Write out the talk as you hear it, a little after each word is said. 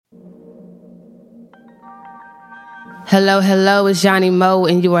Hello, hello, it's Yani Mo,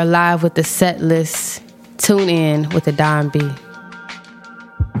 and you are live with the SetList. Tune in with Adan Bean.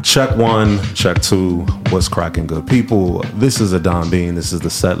 Check one, check two. What's cracking, good people? This is Adan Bean. This is the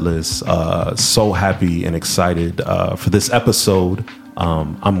SetList. So happy and excited for this episode.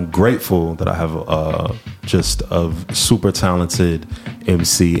 I'm grateful that I have just a super talented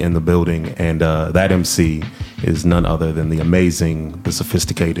MC in the building, and that MC is none other than the amazing, the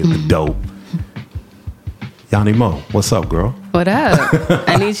sophisticated, the dope Yani Mo. What's up, girl? What up?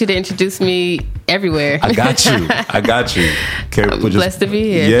 I need you to introduce me everywhere. I got you. Okay, I'm blessed to be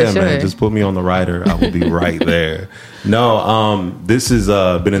here. Yeah, for sure. man. Just put me on the rider. I will be right there. No, this has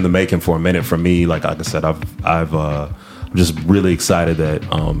been in the making for a minute for me. Like I said, I'm just really excited that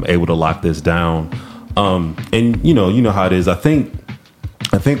I'm able to lock this down. And you know how it is. I think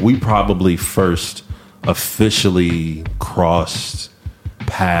we probably first officially crossed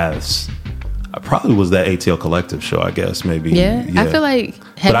paths. I probably was that ATL Collective show, I guess, maybe. Yeah. I feel like,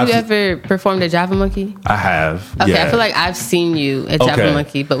 have you ever performed at Java Monkey? I have. Okay, yeah. I feel like I've seen you at Java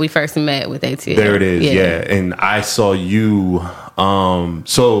Monkey, but we first met with ATL. There it is, yeah. And I saw you.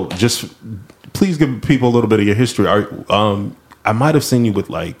 So just please give people a little bit of your history. I might have seen you with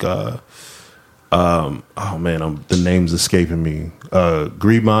like, oh man, the name's escaping me.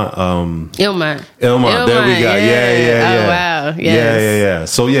 Grima, Ilma. There we go. Yeah. Oh wow. Yes. Yeah.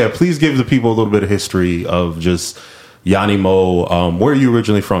 So yeah, please give the people a little bit of history of just Yani Mo. Where are you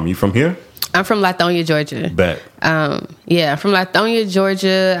originally from? You from here? I'm from Lithonia, Georgia. Bet. Yeah, I'm from Lithonia,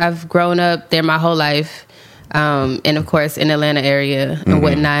 Georgia. I've grown up there my whole life, and of course in the Atlanta area and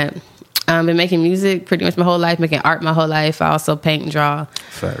whatnot. Been making music pretty much my whole life, making art my whole life. I also paint and draw.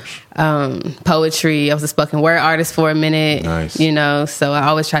 Fresh. Poetry. I was a spoken word artist for a minute. Nice. So I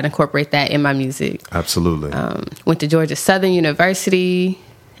always try to incorporate that in my music. Absolutely. Went to Georgia Southern University.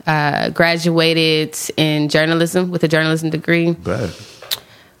 Graduated in journalism with a journalism degree. Bet.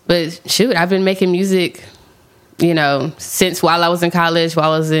 But shoot, I've been making music, since while I was in college,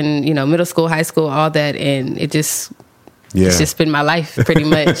 while I was in, middle school, high school, all that. And it's just been my life pretty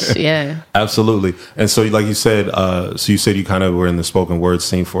much. Yeah. Absolutely. And so like you said, you kind of were in the spoken word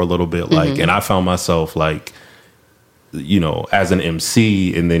scene for a little bit, like, and I found myself like, as an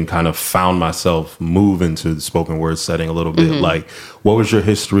MC, and then kind of found myself move into the spoken word setting a little bit. Like, what was your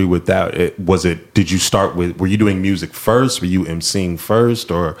history with that? Did you start with, were you doing music first? Were you MCing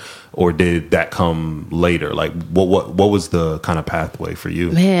first, or did that come later? Like, what was the kind of pathway for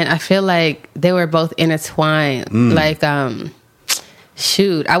you? Man, I feel like they were both intertwined. Like,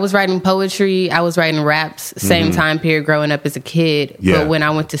 shoot, I was writing poetry, I was writing raps, same time period growing up as a kid. Yeah. But when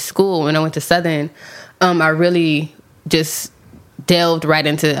I went to school, when I went to Southern, I really just delved right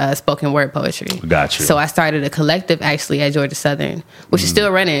into spoken word poetry. Gotcha. So I started a collective actually at Georgia Southern, which is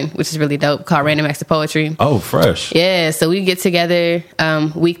still running, which is really dope, called Random Acts of Poetry. Oh, fresh. Yeah, so we get together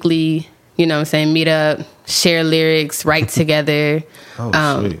weekly, meet up, share lyrics, write together.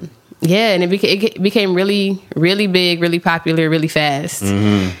 Oh, sweet. Yeah, and it became really, really big, really popular, really fast.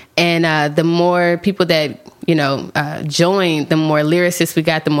 And the more people that, joined, the more lyricists we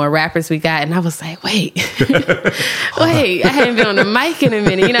got, the more rappers we got. And I was like, wait, I hadn't been on the mic in a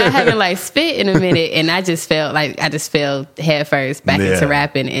minute. I haven't like spit in a minute. And I just felt head first back into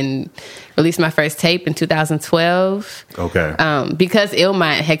rapping and released my first tape in 2012. Okay. Because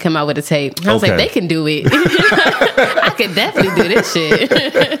Ilma had come out with a tape. I was like, they can do it. I could definitely do this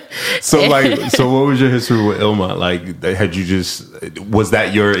shit. So what was your history with Ilma? Like, was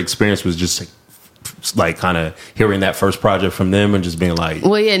that your experience, was just like kind of hearing that first project from them and just being like,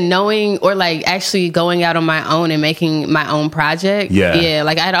 well, yeah, knowing, or like actually going out on my own and making my own project. Yeah.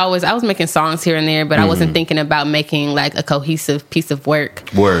 Like I was making songs here and there, but I wasn't thinking about making like a cohesive piece of work.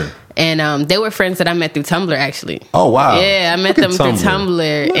 Word. And they were friends that I met through Tumblr, actually. Oh, wow. Yeah, I met them through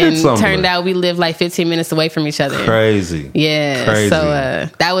Tumblr. And turned out we lived like 15 minutes away from each other. Crazy. Yeah. Crazy. So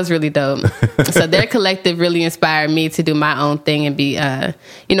that was really dope. So their collective really inspired me to do my own thing and be,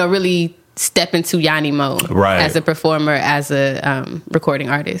 really step into Yani Mo as a performer, as a recording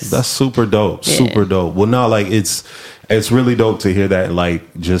artist. That's super dope. Yeah. Super dope. Well, no, like it's really dope to hear that,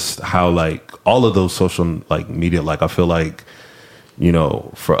 like just how like all of those social like media, like I feel like,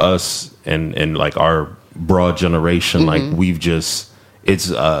 for us and like our broad generation, like we've just, it's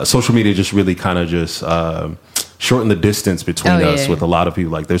social media just really kind of just shortened the distance between us with a lot of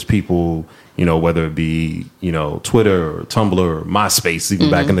people. Like there's people, whether it be, Twitter or Tumblr or MySpace,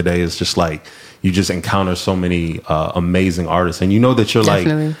 even back in the day, it's just like you just encounter so many amazing artists, and that you're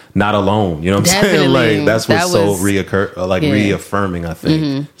like not alone. You know what I'm saying? Like that's what's reaffirming, I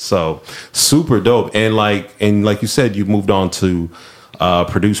think. So super dope. And like you said, you moved on to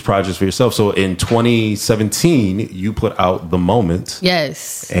produce projects for yourself. So in 2017, you put out The Moment.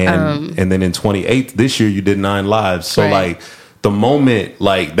 Yes. And then in 2018, this year, you did 9 Lives. So like The Moment,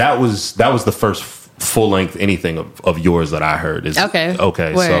 like that was the first full length anything of yours that I heard. Okay.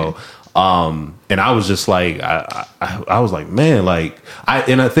 Word. So, and I was just like, I was like, man, like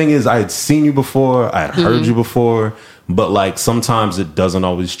and the thing is, I had seen you before, I had heard you before, but like sometimes it doesn't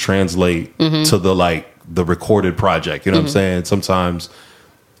always translate to the recorded project. You know what I'm saying? Sometimes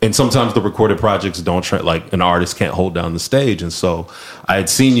the recorded projects don't like an artist can't hold down the stage. And so I had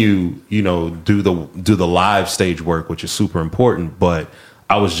seen you, you know, do the live stage work, which is super important. But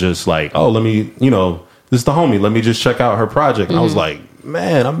I was just like, oh, let me, you know, this is the homie. Let me just check out her project. And I was like,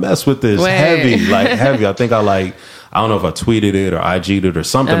 man, I mess with this heavy. I think I don't know if I tweeted it or IG'd it or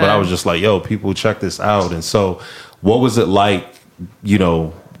something, but I was just like, yo, people check this out. And so what was it like, you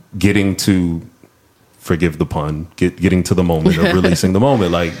know, getting to, forgive the pun, getting to the moment of releasing The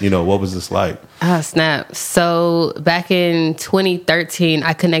Moment? Like, you know, what was this like? Oh, snap. So back in 2013,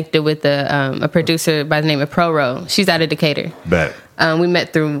 I connected with a producer by the name of Proro. She's out of Decatur. Bet. We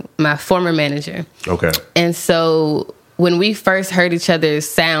met through my former manager. Okay. And so when we first heard each other's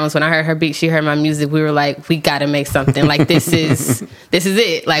sounds, when I heard her beat, she heard my music, we were like, we got to make something. Like, this is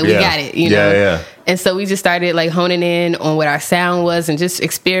it. Like, we got it, you know? Yeah. And so we just started, like, honing in on what our sound was and just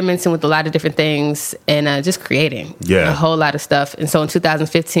experimenting with a lot of different things and just creating a whole lot of stuff. And so in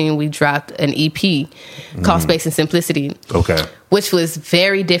 2015, we dropped an EP called Space and Simplicity. Okay. Which was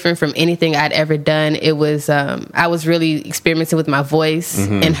very different from anything I'd ever done. It was, I was really experimenting with my voice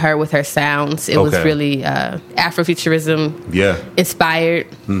and her with her sounds. It was really Afrofuturism inspired,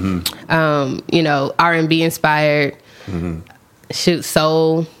 you know, R&B inspired,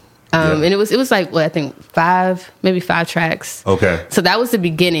 soul. And it was like, I think 5 tracks. Okay. So that was the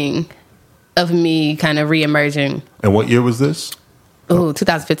beginning of me kind of re-emerging. And what year was this? Oh,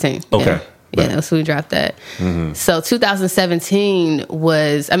 2015. Okay. Yeah, so we dropped that. So 2017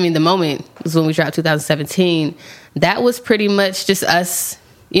 was, The Moment was when we dropped 2017. That was pretty much just us,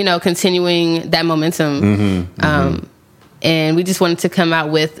 you know, continuing that momentum. And we just wanted to come out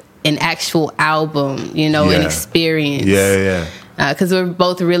with an actual album, you know, an experience. Because we're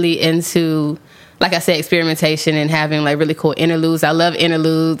both really into, like I said, experimentation and having like really cool interludes. I love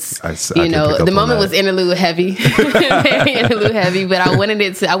interludes. You know, The Moment was interlude heavy, very interlude heavy. But I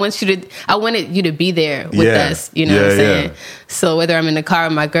wanted you to be there with us. You know what I'm saying? So whether I'm in the car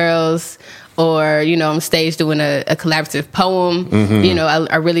with my girls, or you know, I'm stage doing a collaborative poem, you know,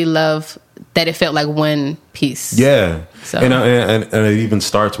 I really love that it felt like one piece. Yeah. So. And it even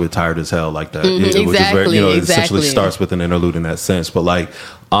starts with Tired as Hell like that. Which is very, you know, it essentially starts with an interlude in that sense. But like,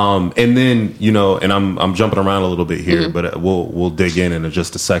 and then, you know, and I'm jumping around a little bit here, but we'll dig in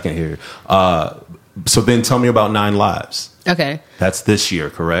just a second here. So then tell me about 9 Lives. Okay. That's this year,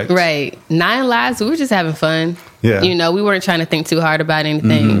 correct? Right. 9 Lives, we were just having fun. Yeah. You know, we weren't trying to think too hard about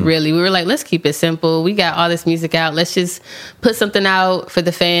anything, really. We were like, let's keep it simple. We got all this music out. Let's just put something out for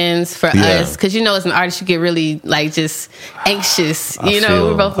the fans, for us. Because, you know, as an artist, you get really, like, just anxious.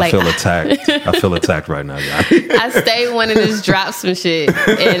 We're both like... I feel attacked. I feel attacked right now, y'all. I stay wanting to just drop some shit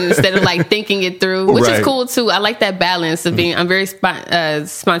and instead of, like, thinking it through, which is cool, too. I like that balance of being... I'm very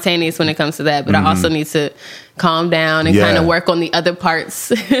spontaneous when it comes to that, but I also need to calm down and kind of work on the other parts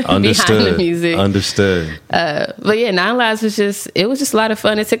behind the music. Understood. But yeah, 9 Lives was just a lot of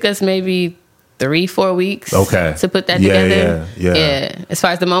fun. It took us maybe 3-4 weeks to put that together. Yeah. As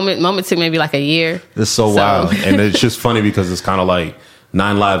far as the moment took maybe like a year. It's so wild. And it's just funny because it's kind of like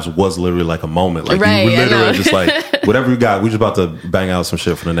 9 Lives was literally like a moment. Like we literally just like, whatever you got, we just about to bang out some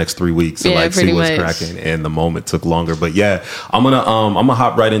shit for the next 3 weeks and like see what's cracking. And the moment took longer. But yeah, I'm gonna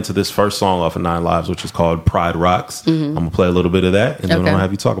hop right into this first song off of 9 Lives, which is called Pride Rocks. I'm gonna play a little bit of that and then I'm gonna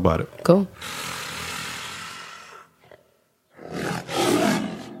have you talk about it. Cool.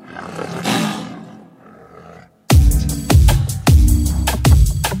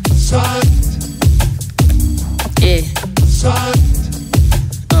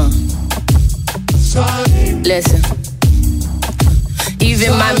 Listen.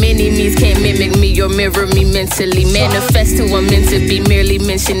 Even my mini-me's can't mimic me or mirror me mentally. Manifest who I'm meant to be, merely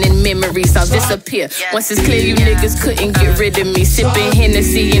mentioning memories. I'll disappear. Once it's clear you niggas couldn't get rid of me. Sipping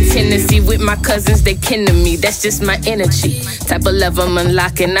Hennessy in Tennessee with my cousins, they kin to me. That's just my energy. Type of love I'm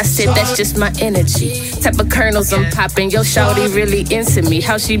unlocking. I said that's just my energy. Type of kernels I'm popping. Yo, shawty really into me.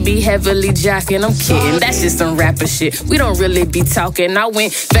 How she be heavily jocking? I'm kidding. That's just some rapper shit. We don't really be talking. I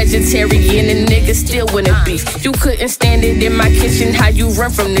went vegetarian and niggas still wouldn't beef. You couldn't stand it in my kitchen. How you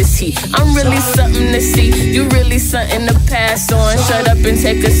run from this heat? I'm really something to see. You really something to pass on. Shut up and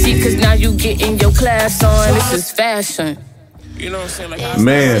take a seat, cause now you getting your class on. This is fashion.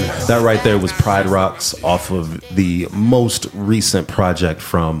 Man, that right there was Pride Rocks off of the most recent project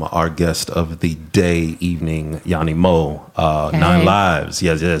from our guest of the day, evening, Yani Mo, 9 Lives.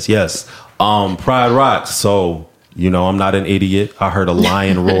 Yes. Pride Rocks. So, I'm not an idiot. I heard a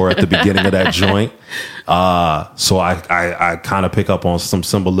lion roar at the beginning of that joint. So I kind of pick up on some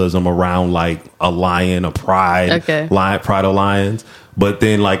symbolism around like a lion, a pride, pride of lions. But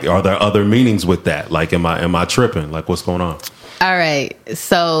then, like, are there other meanings with that? Like, am I tripping? Like, what's going on? All right.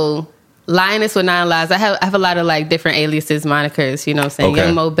 So, Lioness with 9 Lives. I have a lot of like different aliases, monikers. You know what I'm saying? Okay.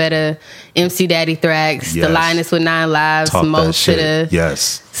 Young Mo Better, MC Daddy Thrax, the Lioness with 9 Lives, Talk Mo that shit. Shitta.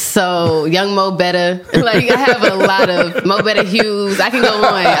 Yes. So, Young Mo Better. Like, I have a lot of Mo Better Hues. I can go on.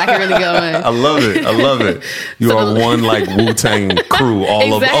 I can really go on. I love it. You are one like Wu-Tang crew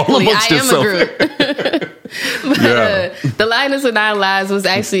all exactly. amongst yourself. I am a group. But the Lioness with 9 Lives was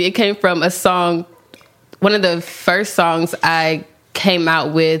actually, it came from a song, one of the first songs I came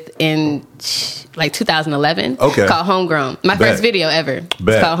out with in like 2011. Okay. Called Homegrown. My first video ever.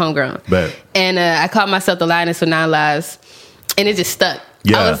 It's called Homegrown. And I called myself the Lioness with 9 Lives, and it just stuck.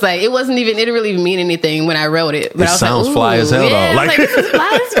 Yeah. I was like, it didn't really mean anything when I wrote it. But it I was sounds like, fly as hell though. Like, this is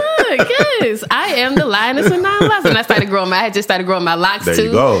fly as fuck. Yes, I am the Lioness with 9 Lives. And I had just started growing my locks there too.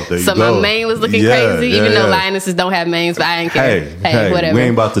 You go. So my mane was looking crazy, even though lionesses don't have manes, but I ain't care. Hey, whatever. We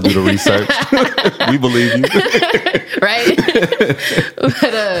ain't about to do the research. We believe you. Right?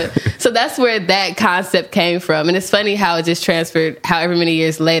 But, so that's where that concept came from. And it's funny how it just transferred however many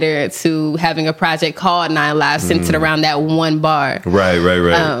years later to having a project called 9 Lives centered around that one bar. Right.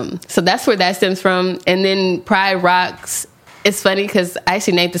 So that's where that stems from. And then Pride Rocks, it's funny because I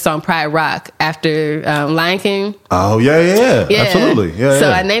actually named the song Pride Rock after Lion King. Oh, yeah. Absolutely. Yeah. So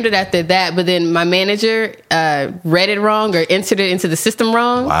I named it after that, but then my manager read it wrong or entered it into the system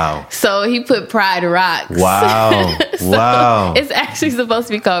wrong. Wow. So he put Pride Rocks. Wow. So it's actually supposed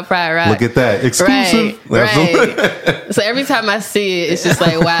to be called Pride Rock. Look at that. Exclusive. Right. So every time I see it, it's just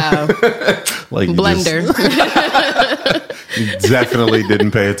like, wow. Like blunder. You definitely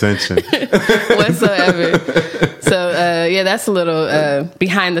didn't pay attention. Whatsoever. So, that's a little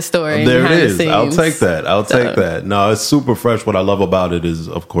behind the story. There it is. The I'll take that. No, it's super fresh. What I love about it is,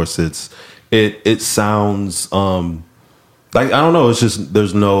 of course, it sounds like, I don't know. It's just,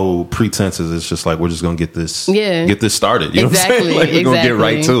 there's no pretenses. It's just like, we're just going to get this started. You know what I'm saying? Like, we're going to get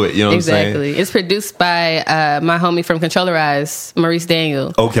right to it. You know what I'm saying? It's produced by my homie from Controllerize, Maurice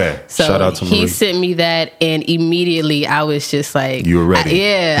Daniel. Okay. So shout out to Maurice. He sent me that, and immediately I was just like, you were ready.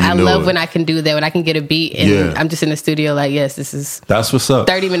 I love when I can do that, when I can get a beat and I'm just in the studio like, yes, that's what's up.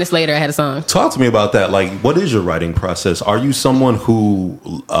 30 minutes later, I had a song. Talk to me about that. Like, what is your writing process? Are you someone who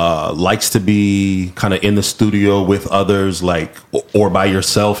likes to be kind of in the studio with others, like, or by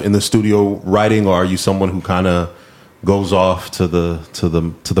yourself in the studio writing, or are you someone who kind of goes off to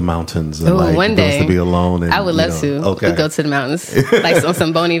the mountains and like one day goes to be alone? And, I would love to go to the mountains, like on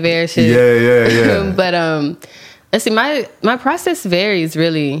some Bon Iver shit. Yeah. But let's see, my process varies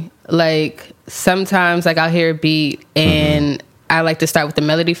really. Like sometimes, like I'll hear a beat and I like to start with the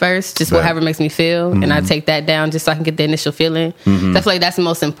melody first, just whatever makes me feel, and I take that down just so I can get the initial feeling. So I feel like that's the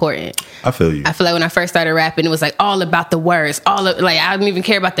most important. I feel you. I feel like when I first started rapping, it was like all about the words, like I don't even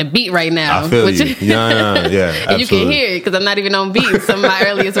care about the beat right now. I feel you. Yeah. And you can hear it because I'm not even on beat. Some of my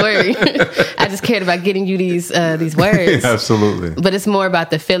earliest words, I just cared about getting you these words. Absolutely. But it's more about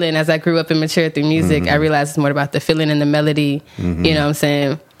the feeling. As I grew up and matured through music, I realized it's more about the feeling and the melody. You know what I'm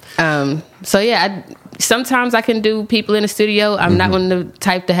saying? So yeah, sometimes I can do people in the studio. I'm not one of the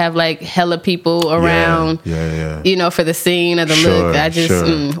type to have like hella people around, you know, for the scene or the look. I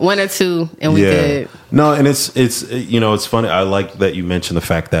just one or two and we good. No, and it's you know, it's funny. I like that you mentioned the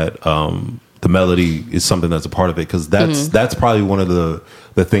fact that the melody is something that's a part of it, because that's probably one of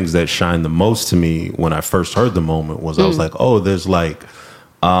the things that shined the most to me when I first heard the moment was I was like, oh, there's like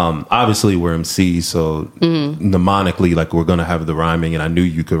obviously we're MCs, so mnemonically, like, we're gonna have the rhyming, and I knew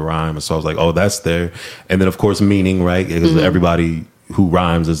you could rhyme, and so I was like, oh, that's there. And then of course meaning, right? Because everybody who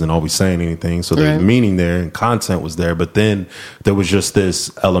rhymes isn't always saying anything, so there's meaning there and content was there. But then there was just this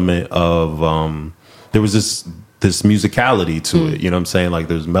element of there was this musicality to it. You know what I'm saying? Like,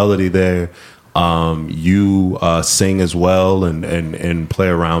 there's melody there. You sing as well and play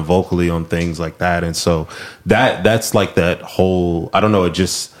around vocally on things like that, and so that's like that whole, I don't know,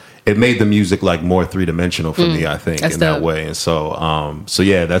 it made the music like more three-dimensional for me, I think, that's in dope. That way. And so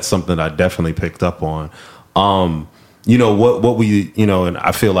yeah, that's something I definitely picked up on. You know, what we, you know, and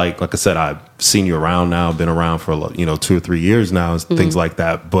I feel like I said, I've seen you around now, been around for, you know, 2 or 3 years now, and things like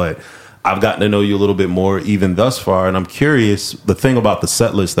that, but I've gotten to know you a little bit more even thus far, and I'm curious, the thing about the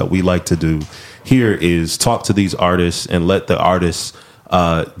set list that we like to do here is talk to these artists and let the artists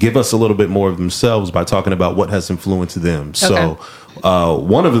give us a little bit more of themselves by talking about what has influenced them. Okay. So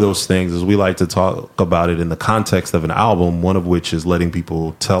one of those things is we like to talk about it in the context of an album, one of which is letting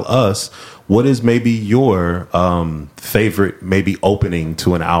people tell us what is maybe your favorite, maybe opening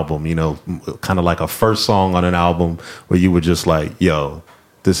to an album, you know, kind of like a first song on an album where you were just like, yo,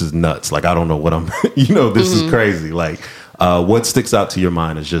 this is nuts. Like, I don't know what I'm, you know, this is crazy. Like, what sticks out to your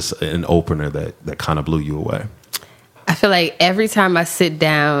mind is just an opener that kind of blew you away? I feel like every time I sit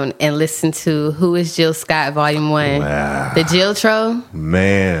down and listen to Who is Jill Scott Volume 1, the Jilltro,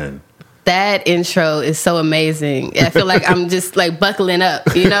 man, that intro is so amazing. I feel like I'm just like buckling up,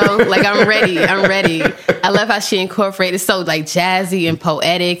 you know, like I'm ready. I love how she incorporated so like jazzy and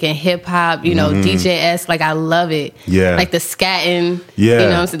poetic and hip hop, you know, DJ-esque. Like I love it. Yeah. Like the scatting, you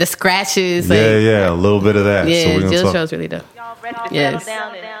know, the scratches. Like, yeah, a little bit of that. Yeah, so Jilltro's really dope. Y'all ready to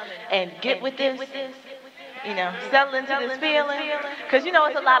settle down and get with this? You know, settle into this feeling. Because, you know,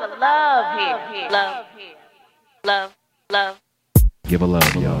 it's a lot of love here. Love. Give a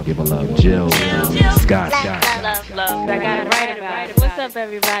love, y'all. Give a love. Jill, Scott. Love. I got it right about it. What's up,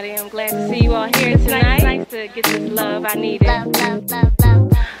 everybody? I'm glad to see you all here tonight. Nice to get this love. I need it.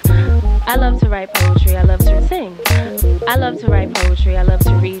 I love to write poetry. I love to sing. I love to write poetry. I love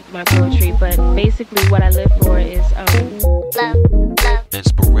to read my poetry. But basically what I live for is love.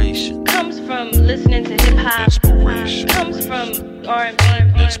 Inspiration. Comes from listening to hip hop. Inspiration. Comes from R&B.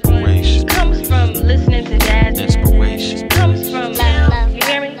 Inspiration. Comes from listening to jazz. Inspiration. Comes from love. You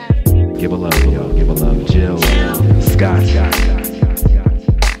hear me? Give a love, y'all. Give a love. Jill, Scott.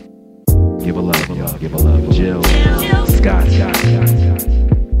 Give a love, y'all. Give a love. Jill, Scott.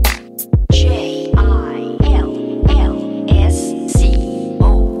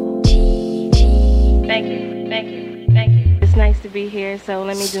 Thank you. It's nice to be here, so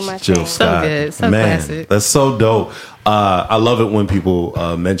let me do my Jill thing. Scott. So good, so man, classic. That's so dope. I love it when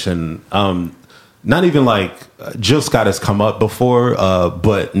people mention, not even like Jill Scott has come up before,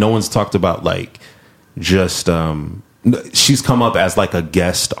 but no one's talked about like just she's come up as like a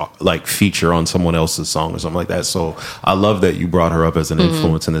guest, like feature on someone else's song or something like that. So I love that you brought her up as an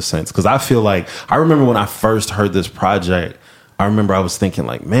influence in this sense, because I feel like I remember when I first heard this project, I remember I was thinking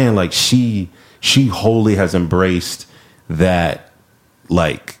like, man, like she wholly has embraced that,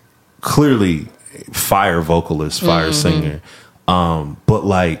 like clearly fire vocalist, fire singer, but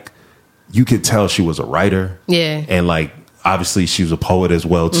like you could tell she was a writer, and like obviously she was a poet as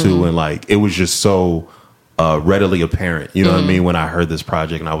well too, and like it was just so readily apparent, you know what I mean, when I heard this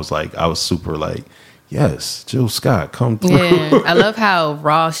project, and I was super like, yes, Jill Scott, come through. I love how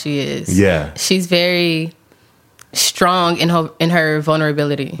raw she is. She's very strong in her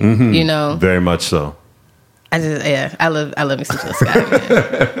vulnerability, you know, very much so. I love me some Jill Scott,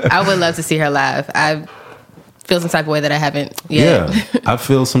 man. I would love to see her live. I feel some type of way that I haven't yet. Yeah, I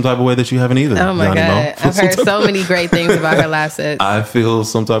feel some type of way that you haven't either. Oh my Yani God, Mo. I've heard so many great things about her live sets. I feel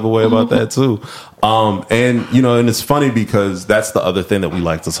some type of way about that too. And you know, and it's funny because that's the other thing that we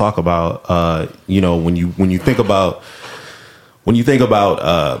like to talk about. You know, when you think about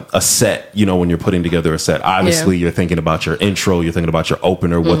a set, you know, when you're putting together a set, obviously you're thinking about your intro, you're thinking about your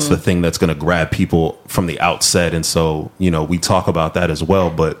opener, what's the thing that's going to grab people from the outset. And so, you know, we talk about that as well.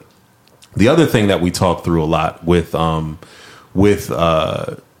 But the other thing that we talk through a lot with someone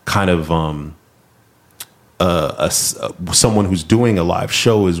who's doing a live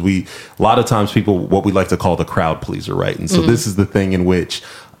show is a lot of times people, what we like to call the crowd pleaser, right? And so this is the thing in which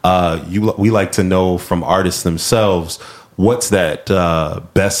we like to know from artists themselves, what's that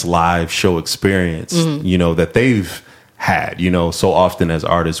best live show experience, you know, that they've had. You know, so often as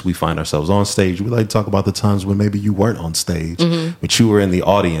artists, we find ourselves on stage. We like to talk about the times when maybe you weren't on stage, but you were in the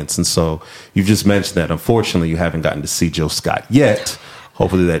audience. And so you've just mentioned that, unfortunately, you haven't gotten to see Jill Scott yet.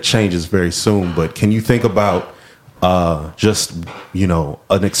 Hopefully that changes very soon. But can you think about just, you know,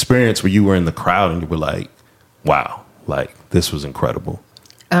 an experience where you were in the crowd and you were like, wow, like this was incredible?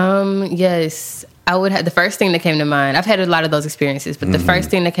 Yes. I would have, the first thing that came to mind, I've had a lot of those experiences, but the first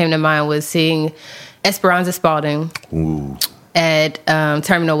thing that came to mind was seeing Esperanza Spalding at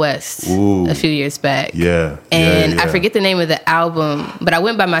Terminal West a few years back. And I forget the name of the album, but I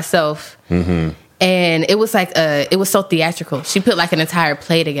went by myself, and it was like it was so theatrical. She put like an entire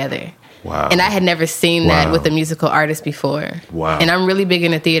play together. Wow. And I had never seen that with a musical artist before. Wow. And I'm really big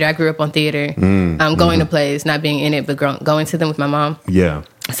into theater. I grew up on theater, going to plays, not being in it, but going to them with my mom. Yeah.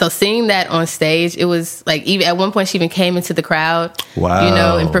 So seeing that on stage, it was like, even at one point she even came into the crowd, wow, you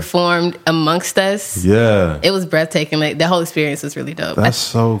know, and performed amongst us. Yeah. It was breathtaking. Like the whole experience was really dope. That's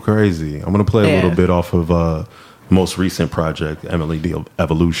so crazy. I'm going to play a little bit off of most recent project, Emily D.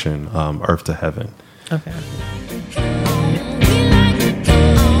 Evolution, Earth to Heaven. Okay.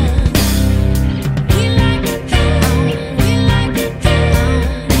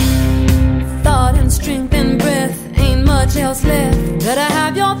 Thought and strength and breath, ain't much else left. Better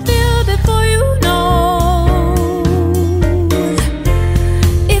have your fill before you know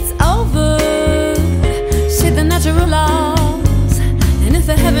it's over. Say the natural laws, and if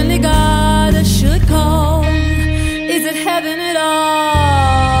a heavenly God should call, is it heaven at all?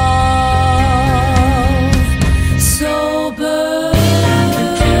 Sober.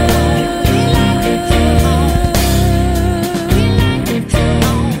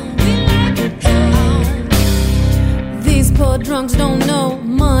 These poor drunks don't know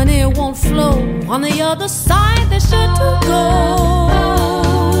money won't flow. On the other side, they're sure to go.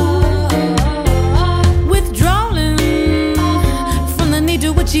 Withdrawing from the need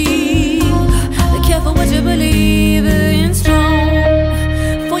to achieve. Be careful what you believe in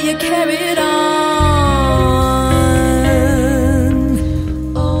strong, for you carry it on.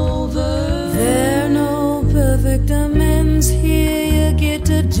 Over. There are no perfect amends here. You get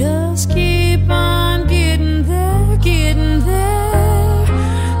to just keep on getting there, getting there.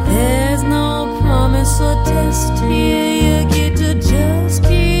 There's no promise or test here. You get to just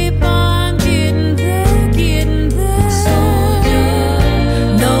keep on getting there, getting there.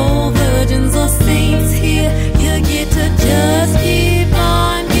 No virgins or saints here. You get to just keep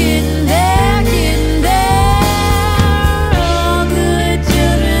on getting there, getting there. All good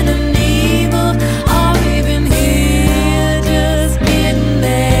children of evil are even here, just getting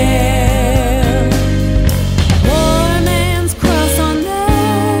there. War man's cross on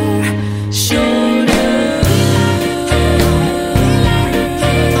their shoulder.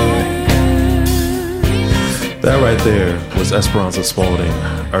 That right there was Esperanza Spalding,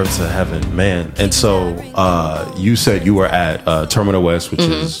 Earth to Heaven, man. And so you said you were at Terminal West, which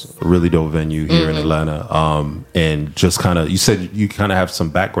is a really dope venue here in Atlanta. And just kind of, you said you kind of have some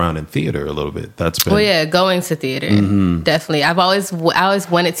background in theater a little bit. That's been... Well, yeah, going to theater, definitely. I always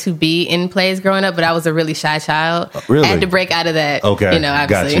wanted to be in plays growing up, but I was a really shy child. Really? I had to break out of that. Okay, you know,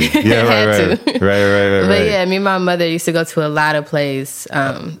 obviously. Got you. Yeah, right. But yeah, me and my mother used to go to a lot of plays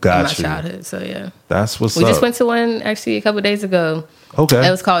in my childhood. So yeah, that's what's we up. just went to one actually a couple of days ago. Okay,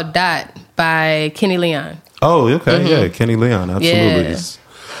 it was called Dot by Kenny Leon. Oh, okay, yeah, Kenny Leon, absolutely. Yeah. He's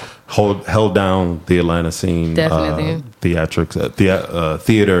held down the Atlanta scene, Definitely. theatrics,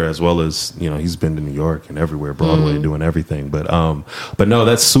 theater, as well as, you know, he's been to New York and everywhere, Broadway, doing everything. But no,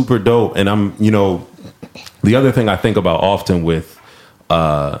 that's super dope. And I'm, you know, the other thing I think about often with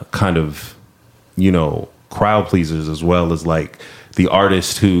kind of, you know, crowd pleasers as well is like the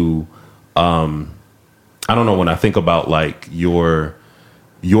artist who, I don't know, when I think about like your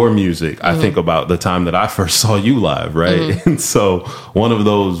music, I think about the time that I first saw you live, right? And so one of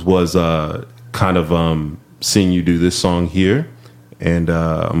those was kind of seeing you do this song here, and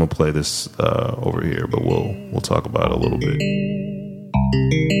I'm gonna play this over here, but we'll talk about it a little bit.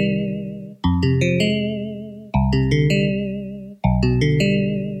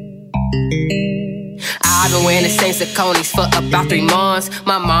 I've been wearing the same Sauconys for about 3 months.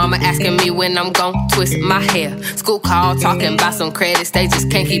 My mama asking me when I'm gon' twist my hair. School call talking about some credits, they just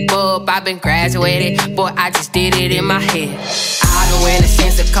can't keep up. I've been graduated, boy, I just did it in my head. I've been wearing the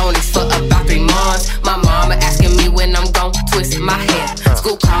same Sauconys for about 3 months. My mama asking me when I'm gon' twist my hair.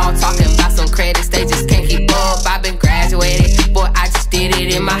 School call talking about some credits, they just can't keep up. I've been graduated, boy, I just did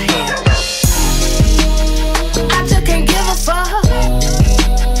it in my head. I just can't give a fuck.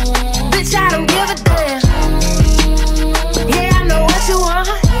 Bitch, I don't give a damn. Yeah, I know what you want.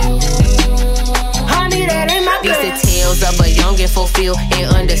 Honey, that ain't my plan. These the tales of a young and fulfilled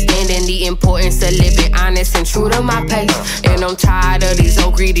and understanding the importance of living honest and true to my pace. And I'm tired of these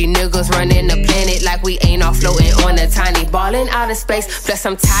old greedy niggas running the planet like we ain't all floating on a tiny ball in outer space. Plus,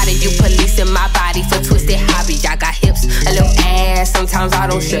 I'm tired of you policing my body for twisted hobbies. I got hips, a little ass, sometimes I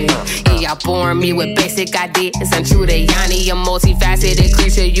don't shave. Yeah, y'all boring me with basic ideas. Untrue to Yani, a multifaceted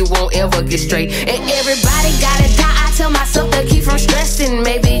creature, you won't ever get straight. And everybody gotta die, I tell myself to keep from stressing.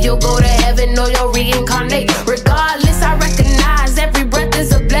 Maybe you'll go to heaven or you'll reincarnate. Regardless, I recognize every breath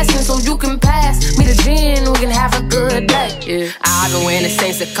is a blessing. So you can pass me the gin, we can have a good day. Yeah. I've been wearing the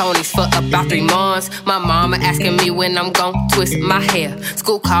same Sauconys for about 3 months. My mama asking me when I'm gon' twist my hair.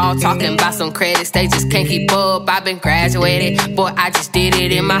 School call talking about some credits, they just can't keep up. I've been graduated, boy, I just did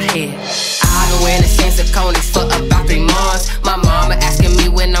it in my head. I've been wearing the same Sauconys for about 3 months. My mama asking me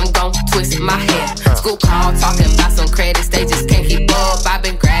when I'm gon' twist my hair. School call talking about some credits, they just can't keep up. I've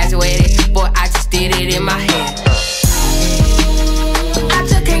been graduated, boy, I just did it in my head. I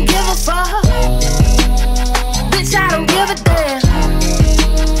just can't give a fuck. Bitch,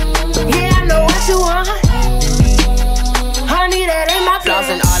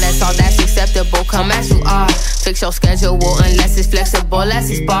 acceptable, come as you are. Fix your schedule unless it's flexible as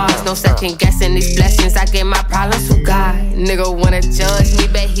these bars. No second guessing these blessings, I get my problems to God. Nigga wanna judge me,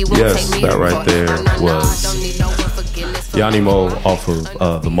 bet he won't take me that to right court. there was Don't need no one forgiveness for Yani Mo off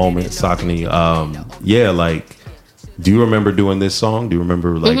of The Moment, Saucony. Like, do you remember doing this song? Do you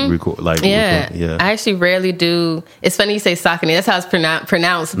remember record? Yeah. I actually rarely do. It's funny you say Saucony. That's how it's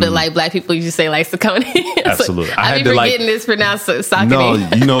pronounced. But like black people usually say like Saucony. Absolutely. I be forgetting it's pronounced Saucony.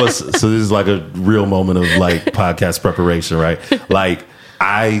 No, you know, so this is like a real moment of like podcast preparation, right? Like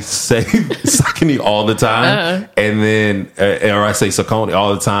I say Saucony all the time, and then or I say Saucony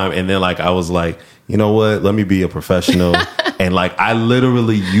all the time, and then like I was like, you know what? Let me be a professional, and like I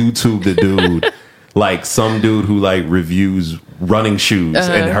literally YouTubed the dude. Like some dude who like reviews running shoes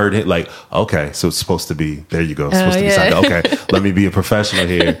and heard it like, okay, so it's supposed to be, there you go. It's supposed to be said. Okay, let me be a professional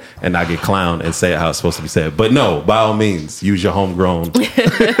here and not get clowned and say it how it's supposed to be said. But no, by all means, use your homegrown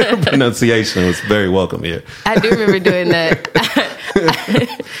pronunciation. It's very welcome here. I do remember doing that.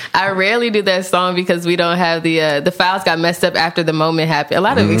 I rarely do that song because we don't have the files got messed up after The Moment happened. A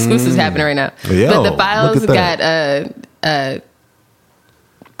lot of exclusives happening right now. But the files got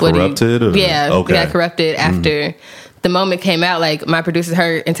corrupted? Got corrupted after The Moment came out. Like my producer,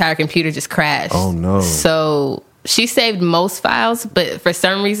 her entire computer just crashed. Oh no. So she saved most files, but for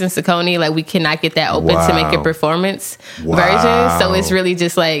some reason Saucony, like we cannot get that open to make a performance version. So it's really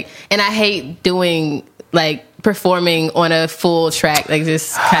just like, and I hate doing like performing on a full track, like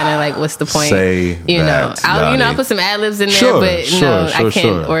just kind of like what's the point? I'll put some ad-libs in there, I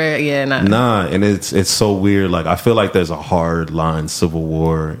can't. Or and it's so weird. Like I feel like there's a hard line civil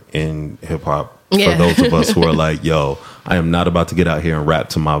war in hip hop for those of us who are like, yo, I am not about to get out here and rap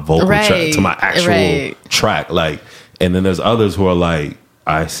to my vocal track, to my actual track. Like, and then there's others who are like,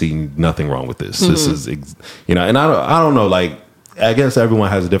 I see nothing wrong with this. This is, and I don't know. Like, I guess everyone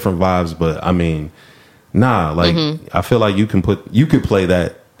has different vibes, but I mean. Nah, like I feel like you could play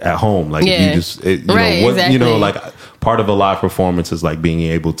that at home. Like if you just exactly. Like part of a live performance is like being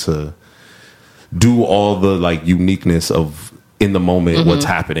able to do all the like uniqueness of in the moment what's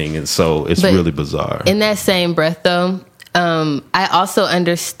happening, and so it's really bizarre. In that same breath, though, I also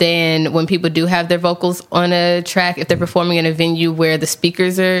understand when people do have their vocals on a track if they're performing in a venue where the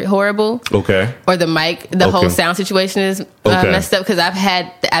speakers are horrible, or the mic, the whole sound situation is messed up. Because I've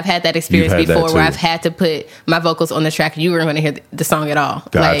had that experience before where I've had to put my vocals on the track. You weren't going to hear the song at all.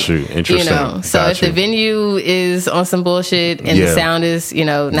 Got you. Interesting. So if the venue is on some bullshit and the sound is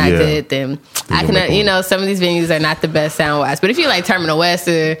not good, then I can. Some of these venues are not the best sound wise. But if you like Terminal West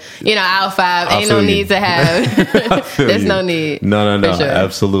or Aisle 5, ain't no need to have. No need. No. Sure.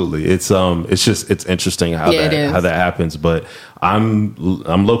 Absolutely. It's interesting how that happens. But I'm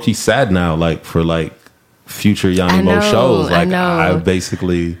low key sad now, like for like future Yani Mo shows. Like I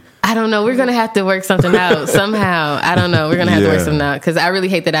basically. I don't know. We're gonna have to work something out somehow. I don't know. We're gonna have to work something out because I really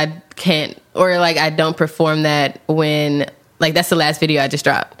hate that I can't or like I don't perform that when like that's the last video I just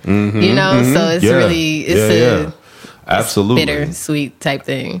dropped. So it's really absolutely bittersweet type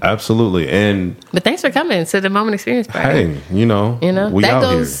thing. Absolutely. But thanks for coming to the Moment Experience Party. Hey, we that out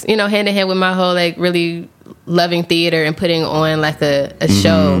goes here. Hand in hand with my whole like really loving theater and putting on like a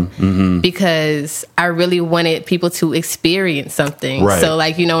show because I really wanted people to experience something. Right. So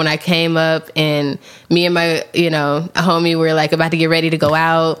like when I came up and me and my homie were like about to get ready to go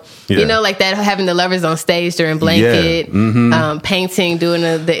out, like that, having the lovers on stage during Blanket, painting, doing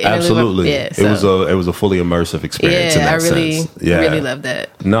the interlude. Absolutely. It was a fully immersive experience. In that I really love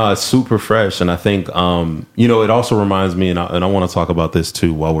that. No, it's super fresh, and I think it also reminds me, and I want to talk about this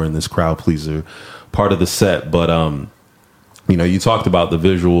too while we're in this crowd pleaser part of the set, but you talked about the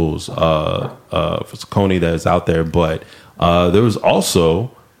visuals for Saucony that is out there, but there was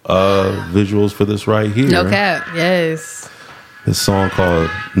also visuals for this right here. No Cap, yes. This song called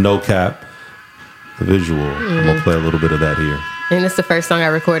No Cap, the visual. I'm gonna play a little bit of that here. And it's the first song I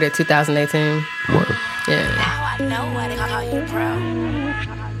recorded 2018. Word. Yeah. Now I know what to call you,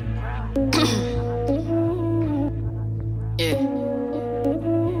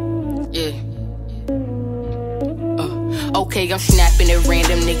 Okay, I'm snapping at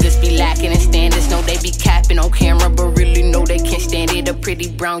random niggas be lacking in standards. Know they be capping on camera, but really know they can't stand it. A pretty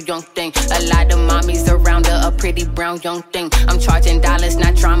brown young thing. A lot of mommies around her, a pretty brown young thing. I'm charging dollars,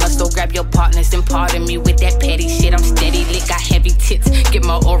 not drama, so grab your partners and pardon me with that petty shit. I'm steady lit, got heavy tits. Get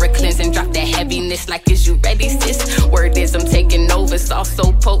my aura cleanse and drop that heaviness like, is you ready, sis? Word is I'm taking over, sauce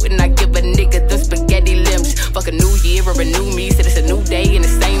so potent, I give a nigga them spaghetti limbs. Fuck a new year or a new me, said it's a new day in the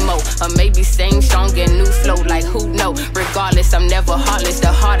same mode. Or maybe same strong and new flow, like who know? Regardless, I'm never heartless. The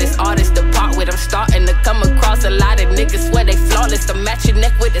hardest artist to part with. I'm starting to come across a lot of niggas swear they flawless. just to match your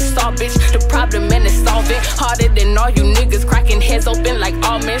neck with a saw, bitch. The problem and it's solving. Harder than all you niggas cracking heads open like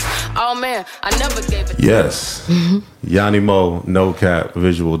almonds. Oh man, I never gave it. Yes. Yani Mo, No Cap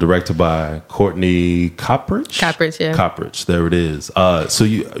visual, directed by Courtney Coppridge. Yeah. Coppridge, there it is. So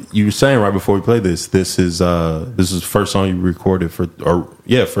you were saying right before we played this is the first song you recorded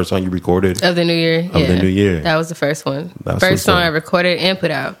first song you recorded of the new year. The new year. That was the first one. That's first song I recorded and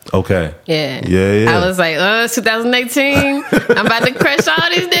put out. Okay. Yeah. I was like, 2018. I'm about to crush all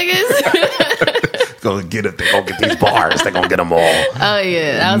these niggas. Gonna get it. They're gonna get these bars. They're gonna get them all. Oh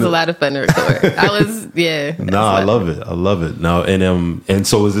yeah, that was a lot of fun to record. No, I love it. No, and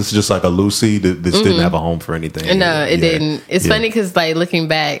so is this just like a Lucy that this didn't have a home for anything? No, it didn't. It's funny because like looking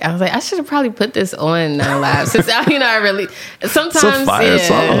back, I was like, I should have probably put this on live since I really sometimes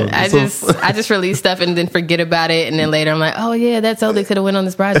I just release stuff and then forget about it, and then later I'm like, oh yeah, that totally could have went on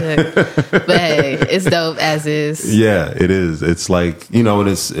this project. But hey, it's dope as is. Yeah, it is. It's like, and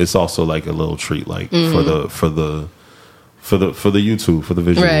it's also like a little treat, like for the YouTube, for the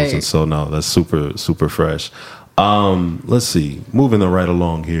visuals, right. And so no, that's super super fresh. Let's see, moving right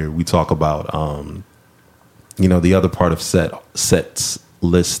along here, we talk about the other part of sets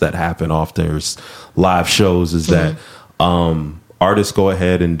lists that happen often, there's live shows, is that artists go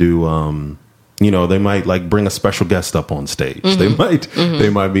ahead and do they might like bring a special guest up on stage. They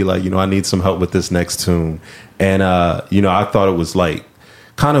might be like, I need some help with this next tune, and I thought it was like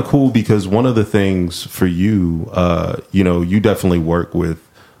kind of cool because one of the things for you, you definitely work with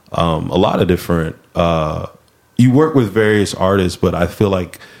a lot of different. You work with various artists, but I feel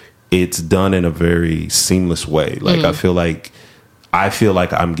like it's done in a very seamless way. Like I feel like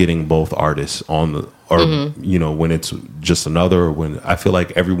I'm getting both artists on the, or when it's just another, or when I feel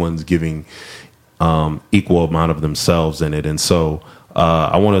like everyone's giving equal amount of themselves in it. And so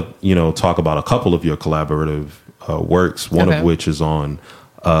I want to talk about a couple of your collaborative works. One of which is on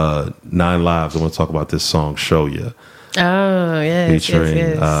 9 Lives. I want to talk about this song "Show Ya." Oh yes,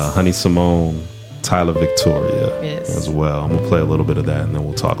 featuring Honey Simone, Tyler Victoria as well. I'm gonna play a little bit of that and then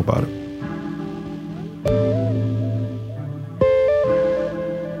we'll talk about it.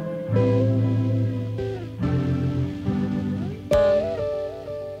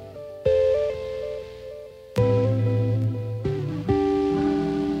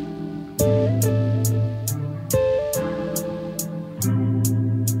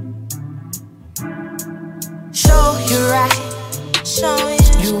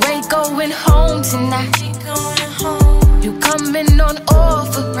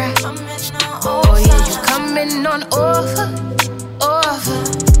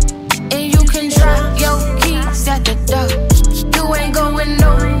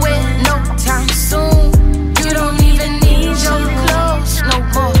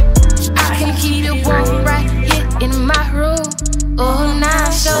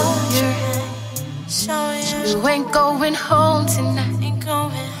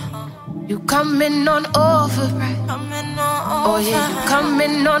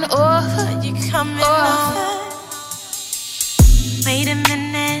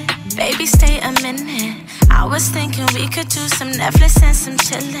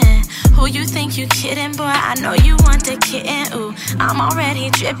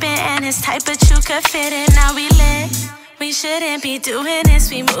 Shouldn't be doing this,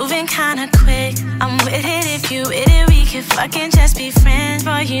 we moving kinda quick. I'm with it, if you with it, we could fucking just be friends.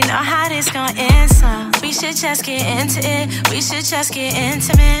 Boy, you know how this gon' end, so we should just get into it. We should just get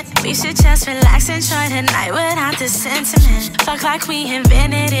intimate. We should just relax, enjoy the night without the sentiment. Fuck like we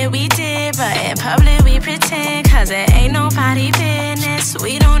invented it, we did, but in public we pretend. Cause it ain't nobody business,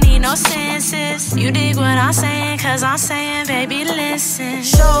 we don't need no senses. You dig what I'm saying, cause I'm saying, baby, listen.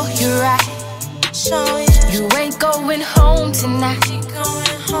 Show you right. You ain't going home tonight. You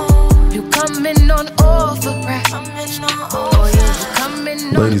coming on over, right? Oh yeah, you coming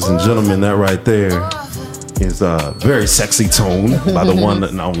on. Ladies and gentlemen, that right there is a very sexy tone by the one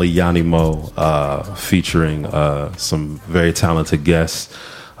and only Yani Mo, featuring some very talented guests,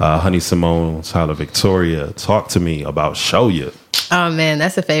 Honey Simone, Tyler Victoria. Talk to me about "Show Ya." Oh man,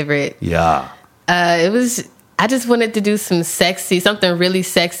 that's a favorite. Yeah, it was. I just wanted to do something really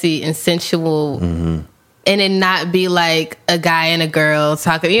sexy and sensual, and it not be like a guy and a girl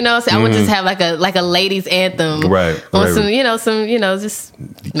talking. So I would just have like a ladies anthem, right? On some, just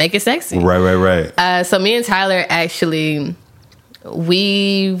make it sexy, right. So me and Tyler actually,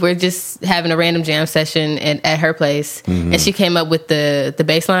 we were just having a random jam session at her place, and she came up with the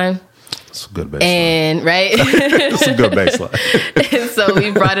bass line. It's a good bass and line. Right, it's a good bass line. And so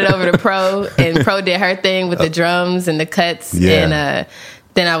we brought it over to Pro, and Pro did her thing with the drums and the cuts. Yeah. And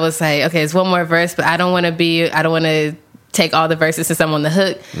then I was like, okay, it's one more verse, but I don't want to take all the verses since I'm on the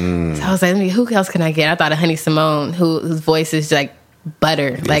hook. So I was like, who else can I get? I thought of Honey Simone, whose voice is like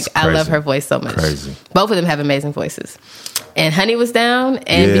butter. Like, I love her voice so much. Crazy. Both of them have amazing voices. And Honey was down,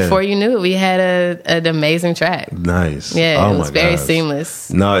 and before you knew it, we had an amazing track. Nice. Yeah, it was very seamless.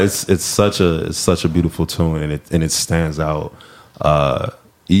 No, it's such a beautiful tune, and it stands out.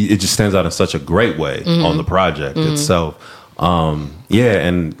 It just stands out in such a great way on the project itself.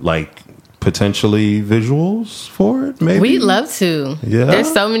 And like potentially visuals for it, maybe? We'd love to. Yeah.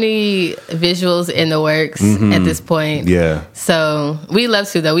 There's so many visuals in the works at this point. Yeah. So we'd love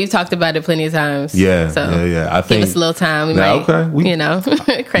to, though. We've talked about it plenty of times. Yeah. So I think, give us a little time. We might,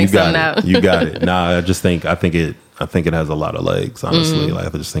 crank something out. You got it. Nah, I think it has a lot of legs, honestly. Like,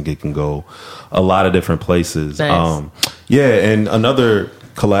 I just think it can go a lot of different places. Nice. And another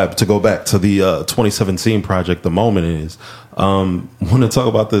collab, to go back to the 2017 project, The Moment, is want to talk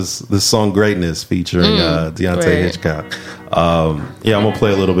about this song Greatness featuring Deontay Hitchcock. I'm gonna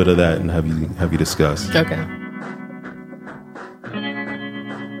play a little bit of that and have you discuss. Okay.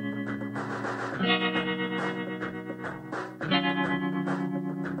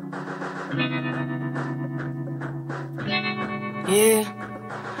 Yeah,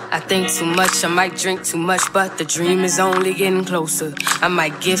 I think too much, I might drink too much, but the dream is only getting closer. I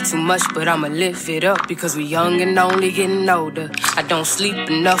might give too much, but I'ma live it up because we young and only getting older. I don't sleep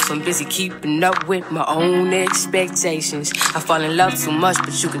enough, I'm busy keeping up with my own expectations. I fall in love too much,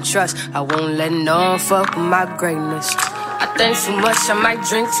 but you can trust I won't let none fuck with my greatness. I think too much, I might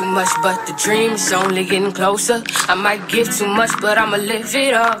drink too much, but the dream is only getting closer. I might give too much, but I'ma live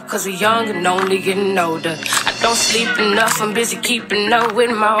it up, cause we young and only getting older. I don't sleep enough, I'm busy keeping up with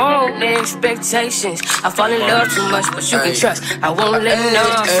my own expectations. I fall in love too much, but you can trust I won't let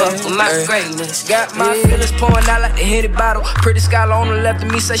none fuck with my greatness. Got my feelings pouring out like the heady bottle. Pretty Skylar on the left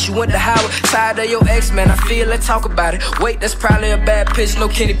of me say she went to Howard. Tired of your ex, man, I feel, let's talk about it. Wait, that's probably a bad pitch, no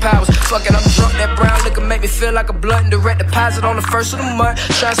Kenny Powers. Fuck it, I'm drunk, that brown liquor make me feel like a blunt. Direct deposit on the first of the month.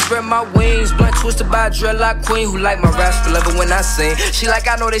 Try to spread my wings, blunt twisted by a dreadlock queen who like my raps forever when I sing. She like,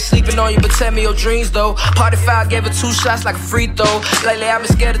 I know they sleeping on you, but tell me your dreams though. Party foul, gave her 2 shots like a free throw. Lately I've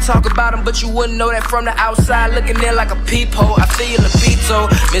been scared to talk about them, but you wouldn't know that from the outside, looking in like a peephole. I feel your libido,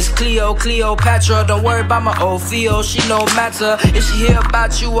 Miss Cleopatra. Don't worry about my old Theo, she no matter. If she hear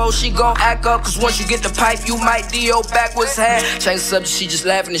about you, oh, she gon' act up, cause once you get the pipe, you might D.O. backwards hand. Change the subject, she just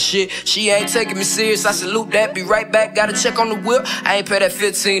laughing and shit. She ain't taking me serious, I salute that, be right back. Gotta check on the whip, I ain't pay that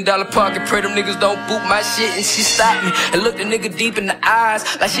 $15 pocket. Pray them niggas don't boot my shit. And she stopped me and looked the nigga deep in the eyes,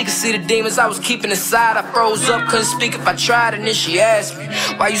 like she could see the demons I was keeping inside. I froze up, couldn't speak if I tried, and then she asked me,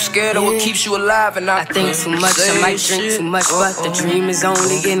 why you scared of what keeps you alive? And I think too much, I might drink too much, but the dream is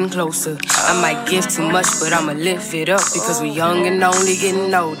only getting closer. I might give too much, but I'ma live it up because we young and only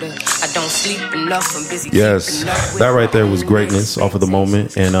getting older. I don't sleep enough, I'm busy keeping up with that right there was Greatness off of The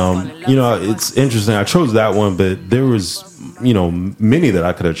Moment. And it's interesting, I chose that one, but there was many that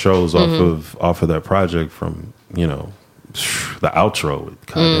I could have chose off of that project from the outro.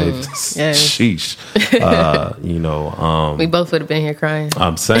 Sheesh. We both would have been here crying.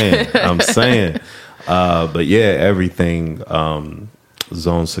 I'm saying. But yeah, everything. Zone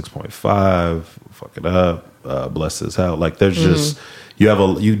 6.5. Fuck it up. Blessed as hell. Like there's just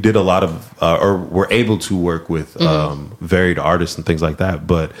you did a lot of or were able to work with varied artists and things like that.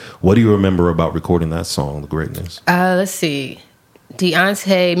 But what do you remember about recording that song, The Greatness? Let's see. Me and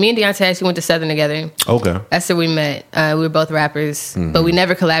Deontay actually went to Southern together. Okay. That's where we met. We were both rappers, but we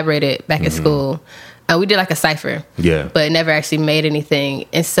never collaborated back at school. We did like a cypher, but never actually made anything.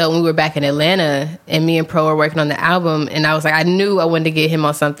 And so when we were back in Atlanta, and me and Pro were working on the album, and I was like, I knew I wanted to get him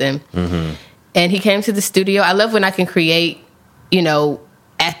on something. And he came to the studio. I love when I can create,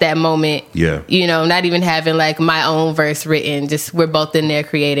 at that moment. Yeah. Not even having like my own verse written. Just we're both in there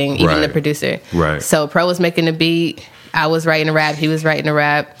creating, even the producer. Right. So Pro was making the beat. I was writing a rap. He was writing a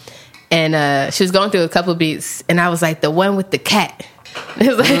rap. And she was going through a couple beats. And I was like, the one with the cat. It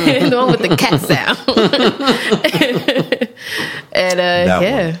was like the one with the cat sound. And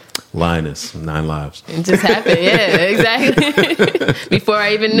that one. Linus, 9 Lives. It just happened. Yeah, exactly. Before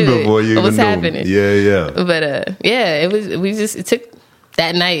I even knew what was happening. Yeah. But it took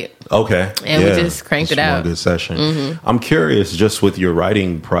that night. Okay. And we just cranked it out. One good session. I'm curious, just with your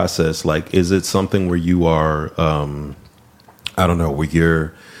writing process, like, is it something where you are, I don't know, where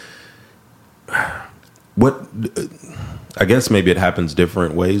you're, I guess maybe it happens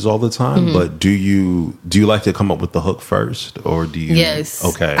different ways all the time, but do you like to come up with the hook first, or do you? Yes.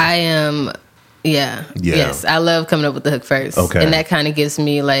 Okay. I am. Yeah. Yes. I love coming up with the hook first. Okay. And that kind of gives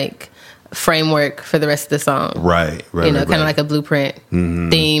me like framework for the rest of the song. Right. Kind of like a blueprint,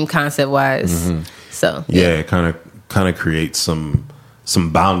 theme, concept wise. So it kind of kind of create some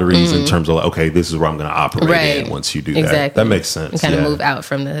boundaries in terms of like, okay, this is where I'm going to operate in once you do that. That makes sense. And kind of move out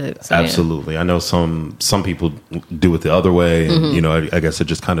from the hook. So, absolutely. I know some people do it the other way, and you know, I guess it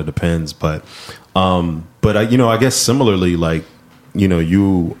just kind of depends. But I guess similarly, like, you know,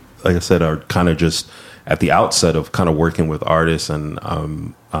 you, like I said, are kind of just at the outset of kind of working with artists, and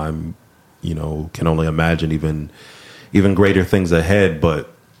I'm you know, can only imagine even greater things ahead.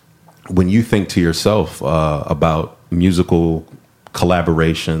 But when you think to yourself about musical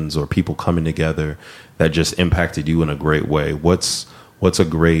collaborations or people coming together that just impacted you in a great way, what's a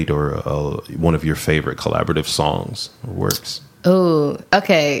great or one of your favorite collaborative songs or works? Oh,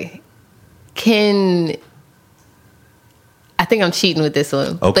 okay. I think I'm cheating with this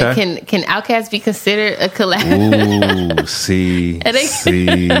one. Okay. But can Outkast be considered a collab? Ooh, see. Here's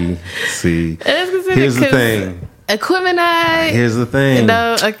the thing. Equimini. Here's the thing.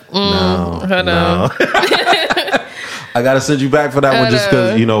 No. Hold on. I gotta send you back for that one, just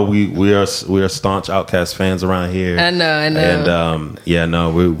because, you know, we are staunch Outkast fans around here. I know. And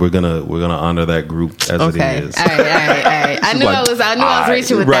we're gonna honor that group as it is. All right. I knew I was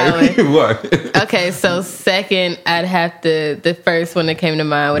reaching with that one. Right. Okay, so second, I'd have the first one that came to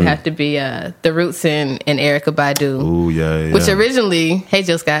mind would have to be The Roots and Erykah Badu. Ooh, yeah. Which originally, Hey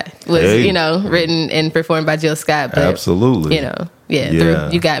Jill Scott, was you know, written and performed by Jill Scott. But, absolutely. You know,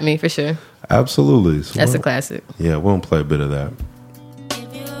 You Got Me for sure. Absolutely. So that's a classic. Yeah, we'll play a bit of that.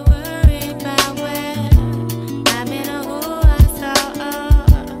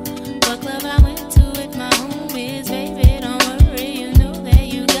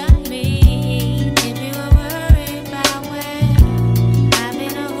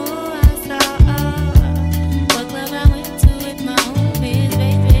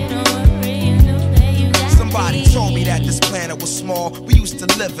 We used to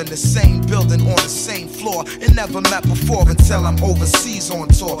live in the same building on the same floor and never met before until I'm overseas on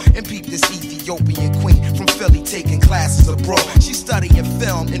tour and peep this Ethiopian queen from Philly taking classes abroad. She studying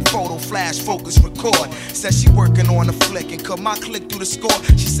film and photo flash focus record. Says she working on a flick and cut my click through the score.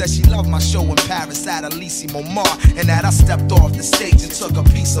 She says she loved my show in Paris at Elysee Montmartre and that I stepped off the stage and took a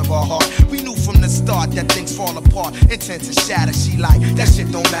piece of her heart. We knew from the start that things fall apart and tend to shatter. She like, that shit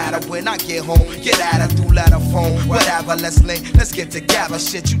don't matter when I get home. Get at her through letter phone. Whatever, let's link, let's get together.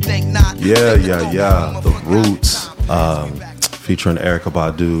 Shit, you think not? Yeah. The Roots, featuring Erykah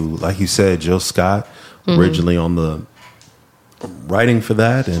Badu. Like you said, Jill Scott, originally on the writing for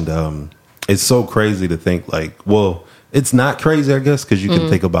that. And it's so crazy to think, like, well, it's not crazy, I guess, because you can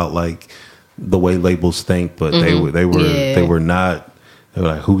think about, like, the way labels think, but they were not. They were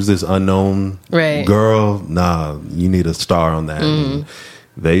like, who's this unknown girl? Nah, you need a star on that. And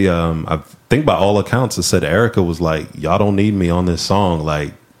they, I think by all accounts, it said Erykah was like, y'all don't need me on this song.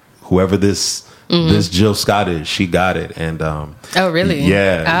 Like, whoever this Jill Scott is, she got it. And oh, really?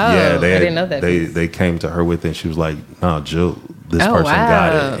 Yeah. I didn't know that. They came to her with it, and she was like, no, Jill, this person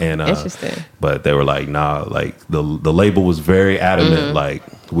got it. And interesting. But they were like, nah, like the label was very adamant, like,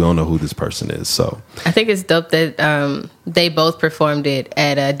 we don't know who this person is. So I think it's dope that they both performed it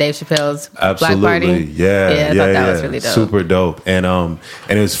at Dave Chappelle's Black Party. Yeah, I thought that was really dope. Super dope. And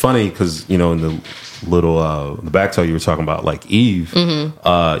it was funny because, you know, in the little the back tell you were talking about, like, Eve.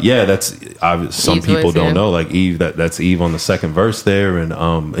 That's some Eve's people voice, don't know, like, Eve, that's Eve on the second verse there.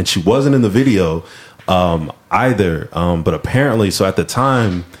 And she wasn't in the video either. But apparently, so at the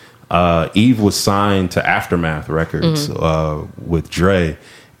time, Eve was signed to Aftermath Records with Dre.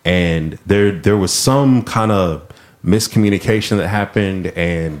 And there was some kind of miscommunication that happened,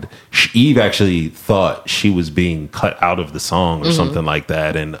 and Eve actually thought she was being cut out of the song or something like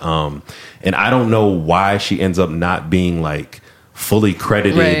that. And I don't know why she ends up not being, like, fully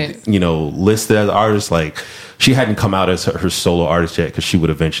credited, you know, listed as an artist. Like, she hadn't come out as her solo artist yet, because she would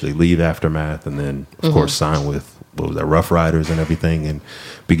eventually leave Aftermath and then, of course, sign with, what was that, Rough Riders and everything, and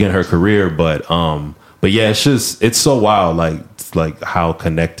begin her career. But yeah, it's so wild, like how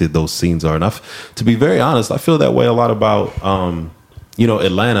connected those scenes are. And to be very honest, I feel that way a lot about you know,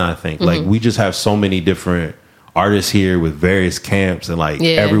 Atlanta. I think like we just have so many different artists here with various camps, and like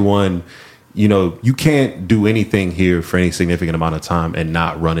everyone, you know, you can't do anything here for any significant amount of time and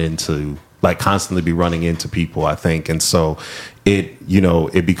not run into, like, constantly be running into people, I think. And so it, you know,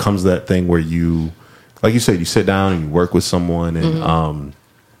 it becomes that thing where you, like you said, you sit down and you work with someone, and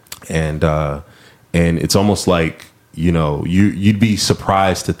it's almost like, you know, you'd be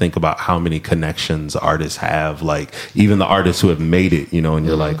surprised to think about how many connections artists have, like even the artists who have made it, you know, and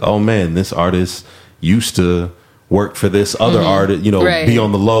you're like, oh man, this artist used to work for this other artist, you know, be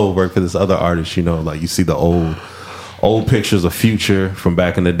on the low, work for this other artist, you know, like you see the old old pictures of Future from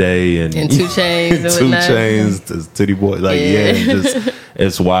back in the day, and 2 Chainz, and 2 Chainz, Titty Boy, like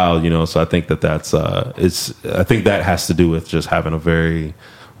it's wild, you know. So I think that's I think that has to do with just having a very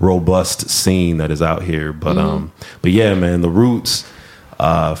robust scene that is out here. But yeah, man, The Roots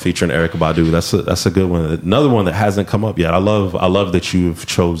featuring Erykah Badu, that's a good one. Another one that hasn't come up yet. I love that you've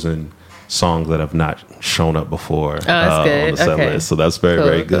chosen songs that have not shown up before that's good. on the set list. So that's very, cool,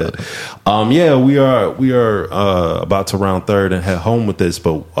 very good. Yeah, we are about to round third and head home with this,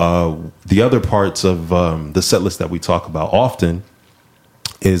 but the other parts of the set list that we talk about often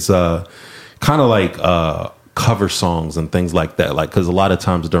is kind of like cover songs and things like that. Like, because a lot of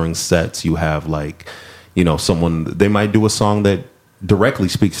times during sets you have, like, you know, someone, they might do a song that directly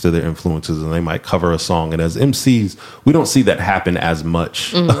speaks to their influences, and they might cover a song. And as MCs, we don't see that happen as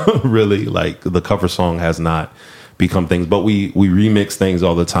much. Really, like the cover song has not become things, but we remix things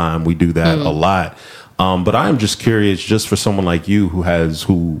all the time. We do that a lot. But I'm just curious, just for someone like you who has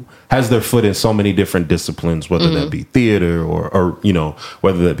their foot in so many different disciplines, whether that be theater or you know,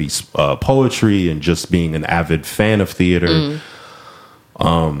 whether that be poetry, and just being an avid fan of theater,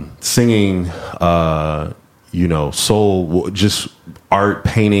 singing, you know, soul, just art,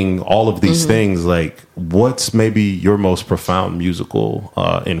 painting, all of these things. Like, what's maybe your most profound musical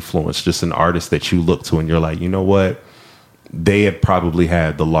influence? Just an artist that you look to and you're like, you know what, they have probably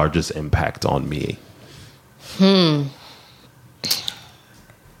had the largest impact on me.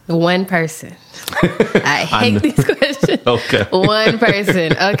 One person. I hate these questions. Okay. One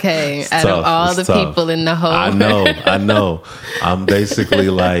person. Okay. Out of all the people in the whole I know. I'm basically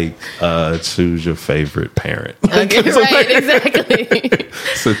like, choose your favorite parent. Okay, right, exactly.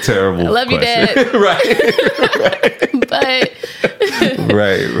 It's a terrible I love question. You, Dad. Right. But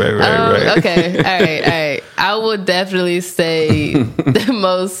right. Okay. All right. I would definitely say the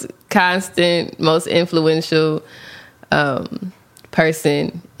most constant, most influential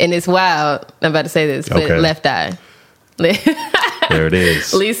person, and it's wild, I'm about to say this, but Left Eye. There it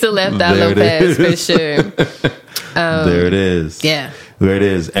is. Lisa Left Eye Lopes, for sure. There it is. Yeah. There it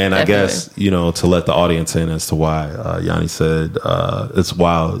is. And Definitely. I guess, you know, to let the audience in as to why Yani said it's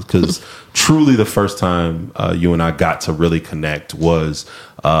wild, because truly the first time you and I got to really connect was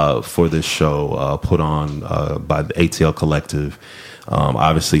for this show put on by the ATL Collective,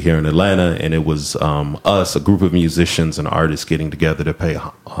 obviously here in Atlanta. And it was us, a group of musicians and artists, getting together to pay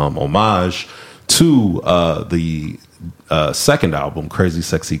homage to the second album, Crazy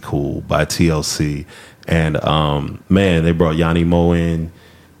Sexy Cool by TLC. And man, they brought Yani Mo in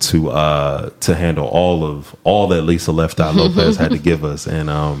to handle all that Lisa Left Eye Lopes had to give us. And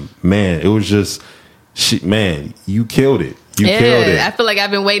man, it was just, you killed it. You killed it. I feel like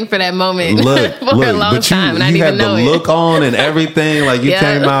I've been waiting for that moment for a long time, and I didn't even know it. You had the look on and everything. Like, you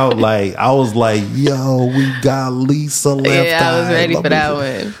came out like, I was like, yo, we got Lisa Left Eye. Yeah, I was ready for that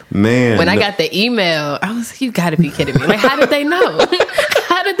one. Man. When I got the email, I was like, you got to be kidding me. Like, how did they know?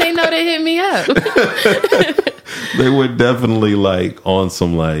 How did they know to hit me up? They were definitely like on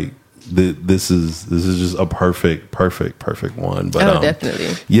some like, this is just a perfect one. But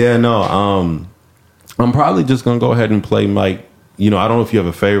definitely. Yeah, no, I'm probably just gonna go ahead and play, like, you know, I don't know if you have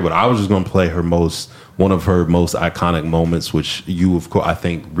a favorite, but I was just gonna play one of her most iconic moments, which you, of course, I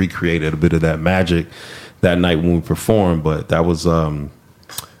think recreated a bit of that magic that night when we performed. But that was off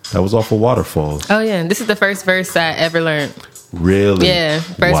of Waterfalls. Oh yeah, this is the first verse I ever learned. Really? Yeah,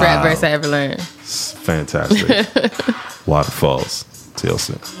 first rap verse I ever learned. It's fantastic. Waterfalls,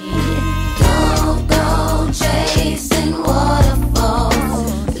 TLC. Don't go chasing waterfalls.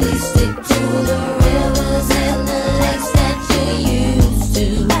 Please stick to the rivers and the lakes that you used to.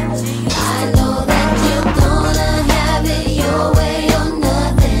 I know that you're gonna have it your way or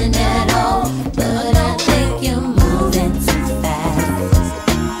nothing at all, but I think you're moving too fast.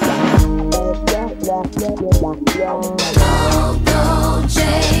 Don't go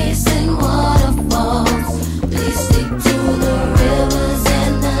chasing waterfalls. Please stick to the rivers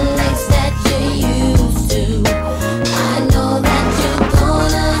and the lakes that you used to. I know that you're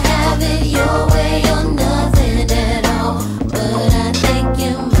gonna have it your way or nothing at all, but I think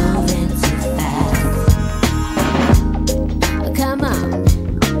you're moving too fast. Come on.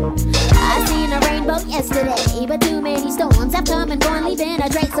 I seen a rainbow yesterday, but too many storms have come and gone, leaving a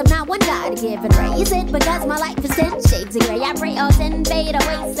trace of not one God-given reason. Because my life is 10 shades of gray, I pray all sin fade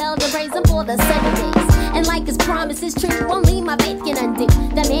away, seldom praise him for the 7 days. And like his promise is true, only my faith can undo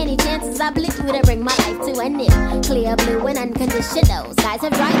the many chances I blew to bring my life to an end. Clear blue and unconditional skies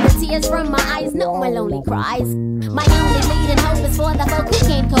have dried the tears from my eyes, no one lonely cries. My only bleeding hope is for the folk who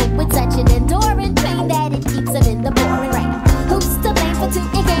can't cope with such an enduring pain that it keeps them in the pouring rain. Who's to blame for two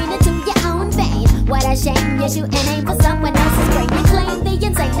and gain into your own vein? What a shame, you shoot and aim for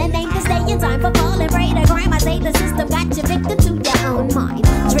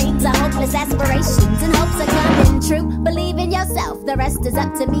dreams are hopeless aspirations and hopes are coming true. Believe in yourself, the rest is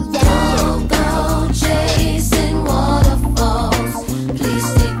up to me. Yeah. Don't go chasing waterfalls. Please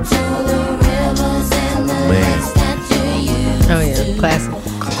stick to the rivers and the lakes that you use. Oh yeah,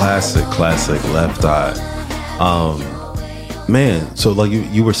 classic Left Eye. Man, so like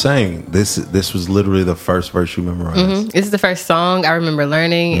you were saying, this was literally the first verse you memorized. Mm-hmm. This is the first song I remember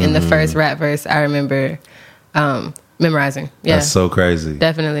learning, and the first rap verse I remember memorizing. Yeah, that's so crazy.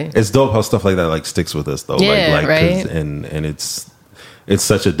 Definitely, it's dope how stuff like that like sticks with us though. Yeah, like right. And it's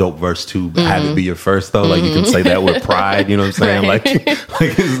such a dope verse to have it be your first though. Like you can say that with pride. You know what I'm saying? Right.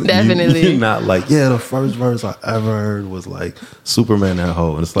 Like it's, Definitely, you're not like the first verse I ever heard was like Superman that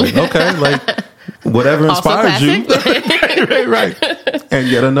hoe, and it's like okay, like whatever inspired you. right. And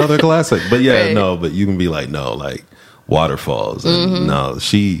yet another classic. But yeah, right. No, but you can be like, no, like Waterfalls. And no,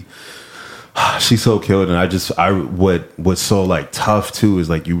 she's so killed. And what's so like tough too is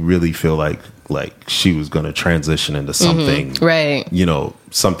like you really feel like she was going to transition into something, right? You know,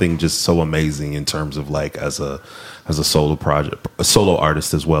 something just so amazing in terms of like as a solo project, a solo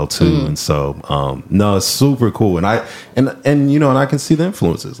artist as well too. And so, no, it's super cool. And I can see the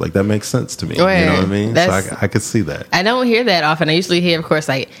influences. Like that makes sense to me. Right. You know what I mean? So I could see that. I don't hear that often. I usually hear, of course,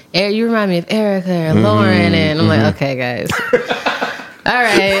 like, you remind me of Erica and Lauren. And I'm like, okay, guys. All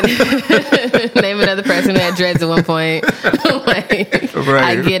right. Name another person who had dreads at one point. Like,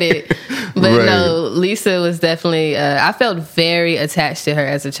 right. I get it. But no, Lisa was definitely, I felt very attached to her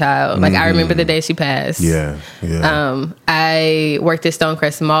as a child. Like, I remember the day she passed. Yeah. I worked at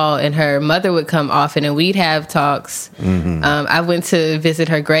Stonecrest Mall, and her mother would come often, and we'd have talks. I went to visit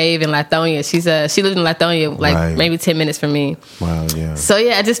her grave in Lithonia. She lived in Lithonia, like maybe 10 minutes from me. Wow, yeah. So,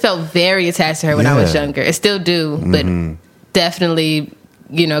 yeah, I just felt very attached to her when I was younger. I still do, but definitely,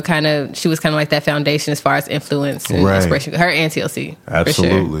 you know, she was kind of like that foundation as far as influence and inspiration. Her and TLC.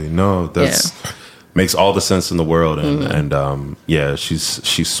 Absolutely. Sure. No, that's makes all the sense in the world. And yeah,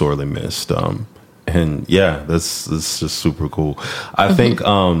 she's sorely missed. And yeah, that's just super cool. I think,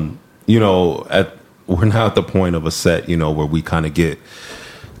 you know, we're now at the point of a set, you know, where we kind of get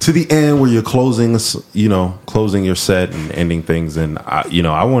to the end where you're closing your set and ending things. And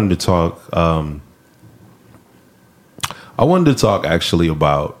I wanted to talk actually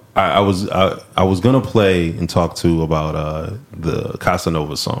about I was gonna play and talk about the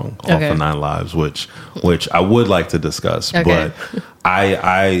Casanova song off of 9 Lives, which I would like to discuss, but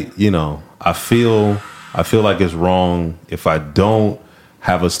I feel like it's wrong if I don't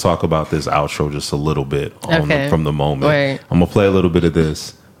have us talk about this outro just a little bit from the moment. Right. I'm gonna play a little bit of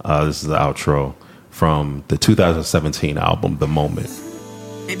this. This is the outro from the 2017 album, The Moment.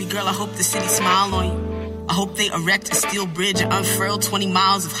 Baby girl, I hope the city smile on you. I hope they erect a steel bridge and unfurl 20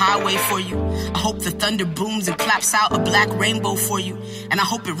 miles of highway for you. I hope the thunder booms and claps out a black rainbow for you. And I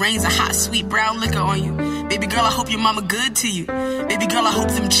hope it rains a hot, sweet brown liquor on you. Baby girl, I hope your mama good to you. Baby girl, I hope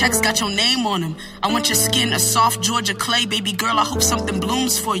them checks got your name on them. I want your skin a soft Georgia clay. Baby girl, I hope something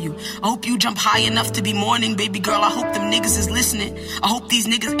blooms for you. I hope you jump high enough to be morning. Baby girl, I hope them niggas is listening. I hope these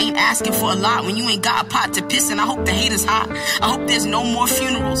niggas ain't asking for a lot when you ain't got a pot to piss in. I hope the haters hot. I hope there's no more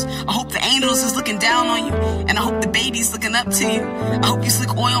funerals. I hope the angels is looking down on you. And I hope the baby's looking up to you. I hope you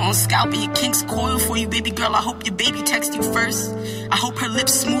slick oil on scalp and your kinks coil for you. Baby girl, I hope your baby texts you first. I hope her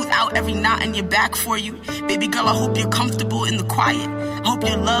lips smooth out every knot in your back for you. Baby girl, I hope you're comfortable in the quiet. I hope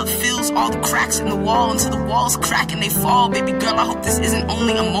your love fills all the cracks in the wall until the walls crack and they fall. Baby girl, I hope this isn't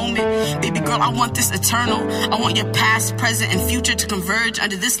only a moment. Baby girl, I want this eternal. I want your past, present, and future to converge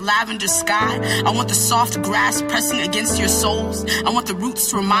under this lavender sky. I want the soft grass pressing against your soles. I want the roots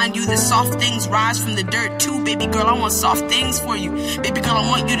to remind you that soft things rise from the dirt too. Baby girl, I want soft things for you. Baby girl, I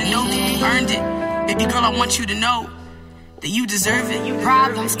want you to know that you earned it. Baby girl, I want you to know that you deserve it.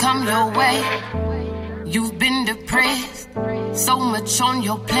 Problems come your way. You've been depressed, so much on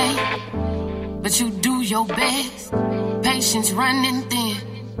your plate, but you do your best. Patience running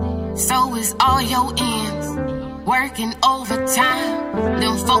thin, so is all your ends. Working overtime,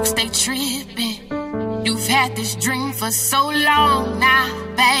 them folks they tripping. You've had this dream for so long now,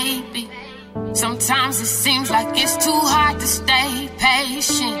 baby. Sometimes it seems like it's too hard to stay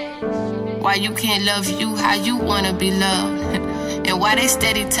patient. Why you can't love you how you wanna be loved. And why they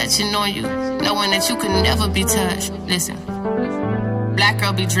steady touching on you, knowing that you could never be touched. Listen, black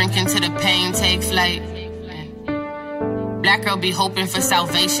girl be drinking till the pain take flight. Black girl be hoping for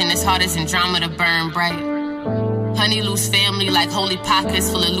salvation as hard as Andromeda burn bright. Honey lose family like holy pockets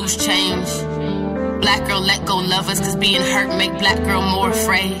full of loose change. Black girl let go lovers cause being hurt make black girl more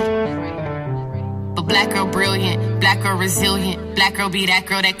afraid. But black girl brilliant, black girl resilient. Black girl be that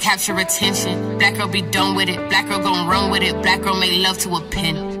girl that capture attention. Black girl be done with it, black girl gon' run with it. Black girl make love to a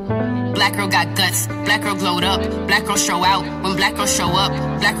pen. Black girl got guts. Black girl glowed up. Black girl show out. When black girl show up,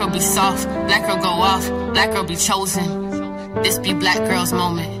 black girl be soft. Black girl go off. Black girl be chosen. This be black girl's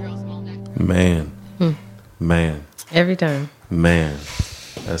moment. Man. Man. Every time. Man.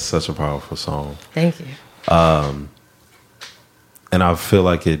 That's such a powerful song. Thank you. And I feel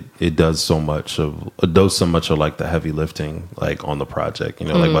like it does so much of like the heavy lifting, like on the project, you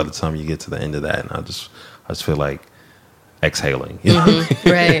know, like by the time you get to the end of that, and I just feel like exhaling, you know?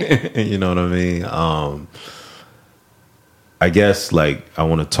 Right. You know what I mean? I guess like I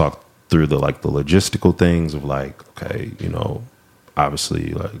want to talk through the logistical things of like, okay, you know,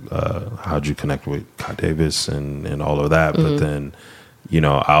 obviously like how'd you connect with Kai Davis and all of that, but then, you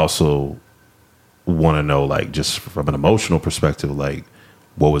know, I also want to know, like, just from an emotional perspective, like,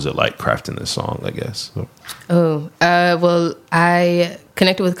 what was it like crafting this song, I guess? Well, I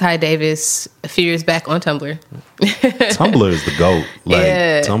connected with Kai Davis a few years back on Tumblr. Tumblr is the GOAT. Like,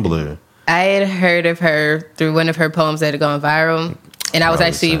 yeah. Tumblr. I had heard of her through one of her poems that had gone viral, and I was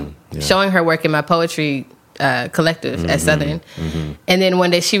actually showing her work in my poetry collective at Southern. And then one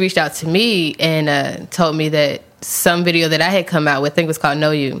day she reached out to me and told me that some video that I had come out with, I think it was called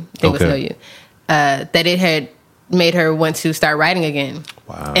Know You. I think it was Know You. That it had made her want to start writing again.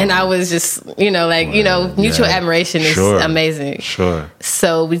 Wow. And I was just, you know, like, you know, mutual admiration is amazing. Sure.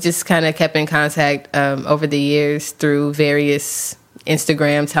 So we just kind of kept in contact over the years through various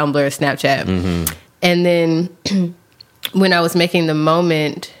Instagram, Tumblr, Snapchat. And then when I was making the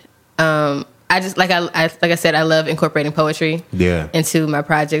moment, I just, like I said, I love incorporating poetry into my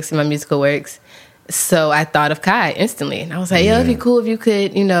projects and my musical works. So I thought of Kai instantly. And I was like, yo, it'd be cool if you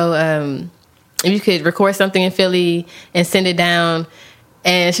could, you know, if you could record something in Philly and send it down.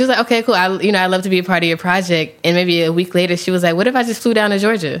 And she was like, okay, cool. I'd love to be a part of your project. And maybe a week later, she was like, what if I just flew down to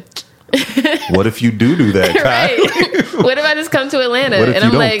Georgia? What if you do that, Kai? Right. What if I just come to Atlanta? What if and you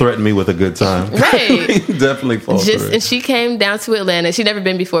I'm don't like, threaten me with a good time? Right. Definitely fall for it. And she came down to Atlanta. She'd never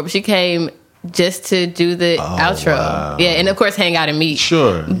been before, but she came just to do the outro. Wow. Yeah, and of course hang out and meet.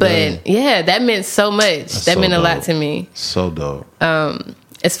 Sure. But yeah that meant so much. That meant a lot to me. So dope.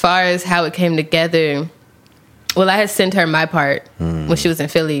 As far as how it came together, well, I had sent her my part when she was in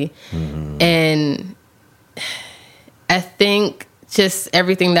Philly. And I think just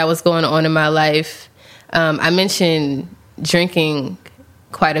everything that was going on in my life, I mentioned drinking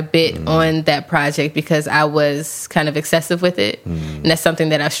quite a bit on that project because I was kind of excessive with it. And that's something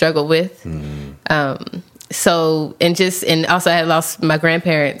that I struggled with. So, and also I had lost my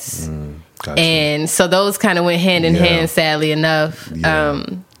grandparents. Gotcha. And so those kind of went hand in hand, sadly enough.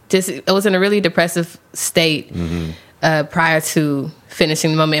 It was in a really depressive state prior to finishing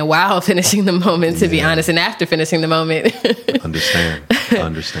the moment and while finishing the moment, to be honest, and after finishing the moment. Understand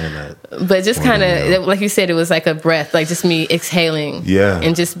that. But just kind of, like you said, it was like a breath, like just me exhaling. Yeah.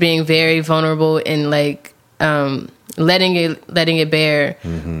 And just being very vulnerable and like letting it bear,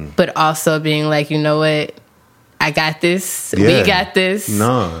 but also being like, you know what? I got this. We got this.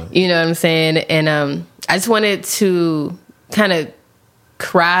 No. You know what I'm saying? And I just wanted to kind of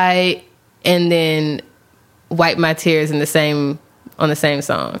cry and then wipe my tears on the same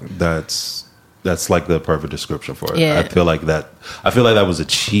song. That's like the perfect description for it. Yeah. I feel like that was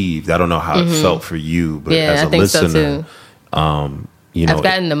achieved. I don't know how it felt for you, but as a listener, you know, I've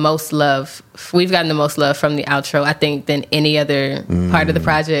gotten the most love. We've gotten the most love from the outro, I think, than any other part of the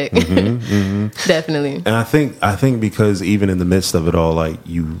project. Definitely. And I think because even in the midst of it all, like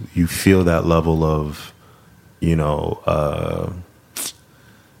you feel that level of, you know,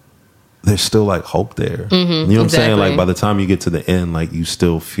 there's still like hope there. You know what I'm saying? Like by the time you get to the end, like you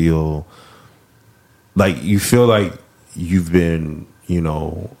still feel like you've been, you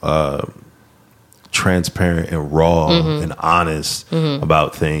know, transparent and raw and honest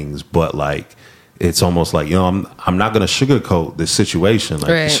about things, but like it's almost like, you know, I'm not gonna sugarcoat this situation. Like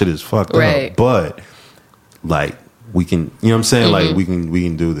this shit is fucked up, but like we can, you know what I'm saying? Like we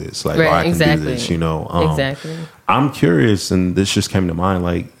can do this. Like I can do this. You know. Exactly. I'm curious, and this just came to mind.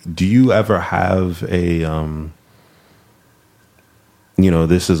 Like, do you ever have a you know,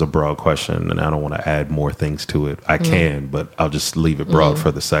 this is a broad question, and I don't want to add more things to it. I can, but I'll just leave it broad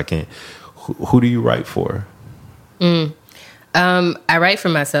for the second. Who do you write for? I write for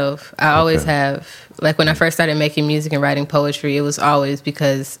myself. I always have. Like when I first started making music and writing poetry, it was always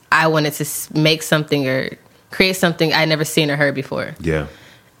because I wanted to make something or create something I'd never seen or heard before. Yeah.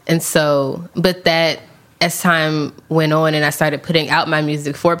 And so, but that as time went on and I started putting out my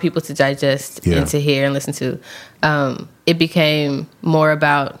music for people to digest and to hear and listen to, it became more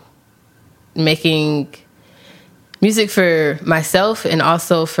about making music for myself and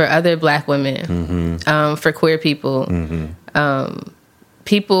also for other Black women, for queer people,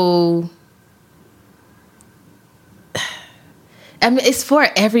 people, I mean, it's for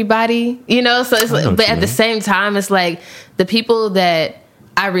everybody, you know? So it's like, but at the same time, it's like the people that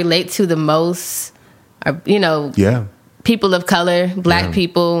I relate to the most are, you know, people of color, black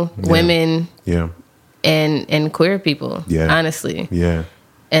people, women, and queer people, honestly. Yeah.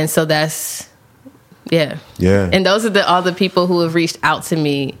 And so that's, and those are all the people who have reached out to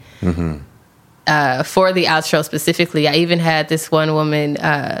me for the outro specifically. I even had this one woman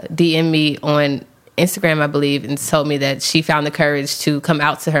DM me on Instagram, I believe, and told me that she found the courage to come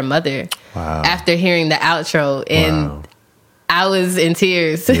out to her mother after hearing the outro. And I was in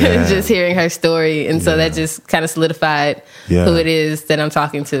tears just hearing her story. And so that just kind of solidified who it is that I'm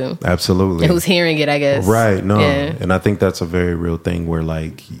talking to. Absolutely. And who's hearing it, I guess. Right. No. Yeah. And I think that's a very real thing where,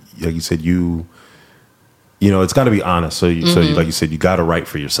 like you said, you know, it's got to be honest. So, so like you said, you got to write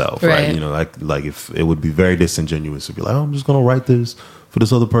for yourself, right? You know, like if it would be very disingenuous to be like, oh, I'm just going to write this for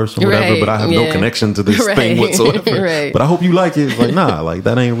this other person, whatever, but I have no connection to this thing whatsoever. But I hope you like it. It's like, nah, like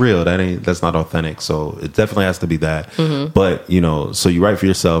that ain't real. That's not authentic. So it definitely has to be that. But, you know, so you write for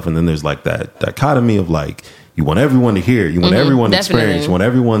yourself, and then there's like that dichotomy of like, you want everyone to hear it, you want everyone to experience, you want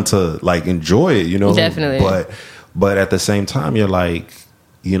everyone to like enjoy it, you know? Definitely. But at the same time, you're like,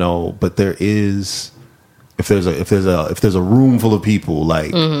 you know, but there is, if there's a room full of people,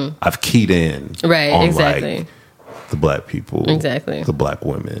 like I've keyed in on like the black people, the black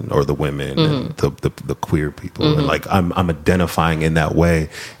women, or the women, and the queer people, and like I'm identifying in that way,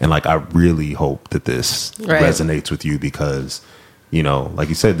 and like I really hope that this resonates with you, because, you know, like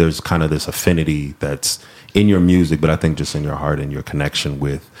you said, there's kind of this affinity that's in your music, but I think just in your heart and your connection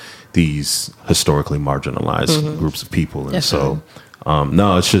with these historically marginalized groups of people, and so.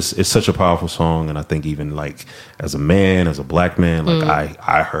 No, it's such a powerful song, and I think even like as a man, as a black man, like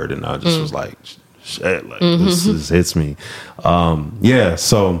I heard it and I just was like, shit, like this hits me.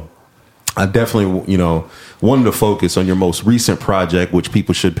 So I definitely, you know, wanted to focus on your most recent project, which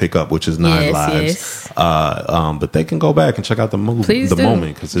people should pick up, which is Nine Lives. But they can go back and check out the moment,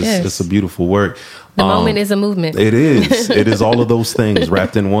 because it's a beautiful work. The moment is a movement. It is. It is all of those things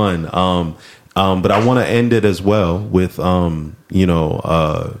wrapped in one. But I want to end it as well with, you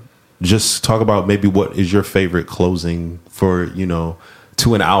know, just talk about maybe what is your favorite closing for, you know,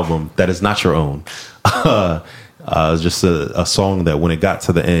 to an album that is not your own. Just a song that when it got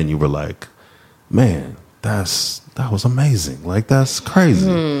to the end, you were like, man, that was amazing. Like, that's crazy.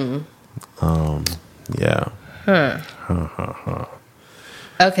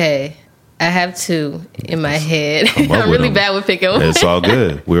 Okay. I have two in my head. I'm really bad with picking one. It's all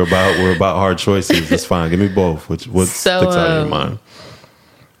good. We're about hard choices. It's fine. Give me both. What sticks out of your mind?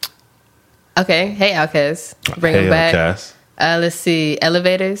 Okay. Hey, Outcast. Bring them back. Outcast. Let's see.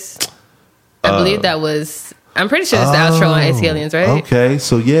 Elevators. I believe that was. I'm pretty sure it's the outro on AT Aliens, right? Okay.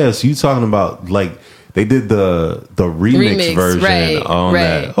 So yes, you talking about like they did the remix version on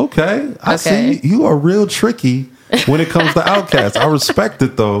that. Okay. I see. You are real tricky when it comes to Outkast. I respect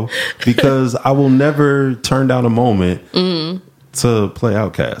it though, because I will never turn down a moment to play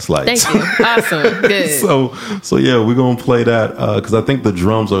Outkast. Like, thank you. Awesome. Good. So yeah, we're gonna play that because I think the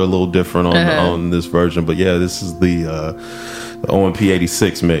drums are a little different on this version. But yeah, this is the OMP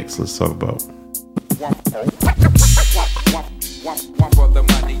 86 mix. Let's talk about. One for the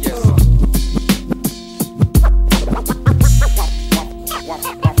money, yes.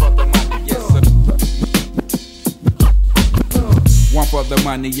 One for the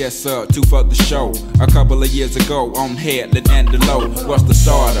money, yes sir, two for the show. A couple of years ago on Headland and the Low, what's the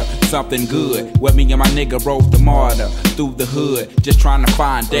starter? Something good, where me and my nigga rode the martyr through the hood, just trying to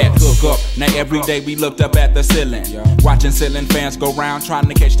find that hook up. Now every day we looked up at the ceiling, watching ceiling fans go round, trying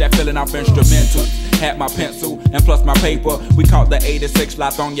to catch that feeling off instrumental. Had my pencil and plus my paper, we caught the 86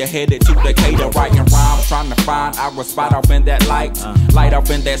 lot on your headed to Decatur, writing rhymes, trying to find our spot off in that light off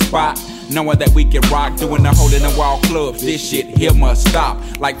in that spot. Knowing that we can rock, doing the hole in the wall clubs. This shit here must stop.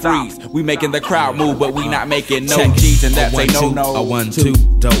 Like Freeze, we making the crowd move, but we not making no G's, and that's a no-no. A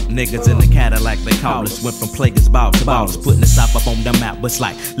 1-2 dope niggas in the Cadillac, they call us. Went from players ball to ballers, putting the stop up on the map. It's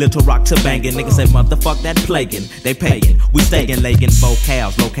like Little Rock to banging. Niggas say motherfuck that plaguing. They paying, we staying, laying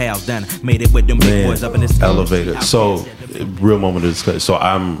locales done. Made it with them big boys up in this elevator. So real moment of discussion. So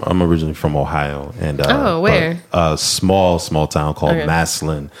I'm originally from Ohio, and where? A small town called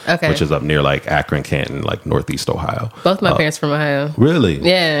Maslin, which is up near like Akron, Canton, like northeast Ohio. Both my parents from Ohio. Really?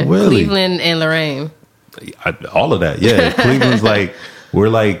 Yeah. Really? Cleveland and Lorain. All of that. Yeah. Cleveland's like, we're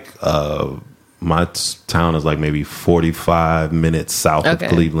like, my town is like maybe 45 minutes south of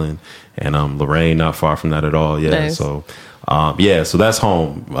Cleveland, and Lorain not far from that at all. Yeah. Nice. So, so that's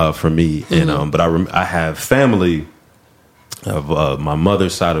home for me. And but I have family My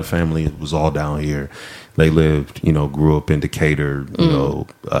mother's side of the family was all down here. They lived, grew up in Decatur,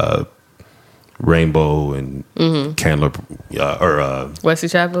 Rainbow and Candler, or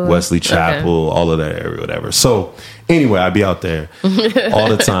Wesley Chapel, all of that area, whatever. So anyway, I'd be out there all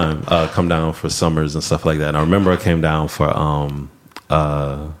the time, come down for summers and stuff like that. And I remember I came down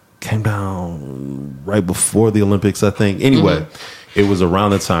right before the Olympics, I think. Anyway, it was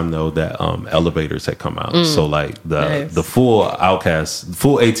around the time though that Elevators had come out. So like the full Outkast,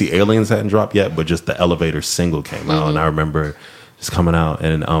 full AT Aliens hadn't dropped yet, but just the Elevators single came out, and I remember just coming out,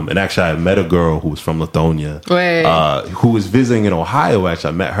 and actually I met a girl who was from Lithonia, who was visiting in Ohio. Actually,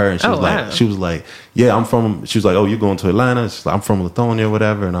 I met her, and she was like, yeah, I'm from. She was like, oh, you're going to Atlanta? She's like, I'm from Lithonia,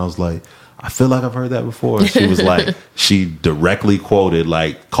 whatever. And I was like, I feel like I've heard that before. And she was like, she directly quoted,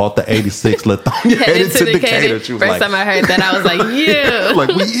 like, caught the 86 Lithonia headed to Decatur. She was First time I heard that, I was like, yeah. Like,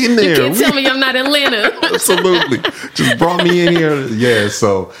 we in there. You can't tell me I'm not in Atlanta. Absolutely. Just brought me in here. Yeah,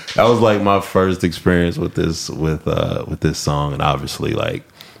 so that was like my first experience with this song. And obviously, like,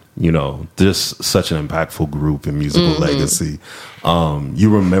 just such an impactful group and musical legacy.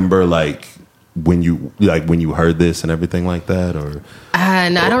 You remember, like, when you heard this and everything like that, or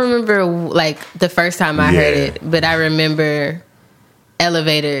no, I don't remember like the first time I heard it, but I remember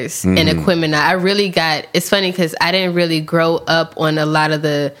Elevators and Equipment. I really got. It's funny because I didn't really grow up on a lot of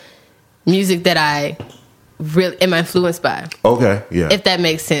the music that I really am influenced by. Okay, yeah, if that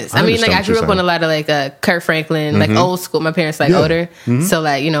makes sense. I mean, like I grew up on a lot of like Kurt Franklin, like old school. My parents like older, so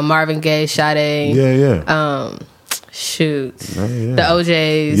like Marvin Gaye, Sade, the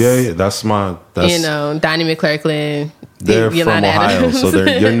OJs. That's Donnie McClurkin. They're from Ohio, so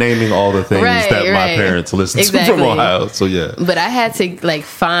you're naming all the things that my parents listen to from Ohio. So yeah, but I had to like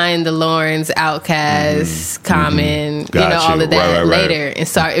find the Laurens, Outkast, Common, all of that later, and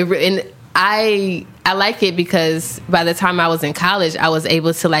so I like it because by the time I was in college, I was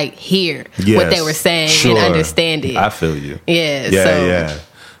able to like hear what they were saying and understand it. I feel you. Yeah.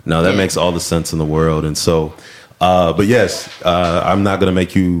 No, that makes all the sense in the world, and so. But yes, I'm not going to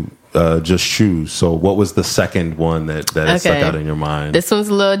make you just choose. So what was the second one that stuck out in your mind? This one's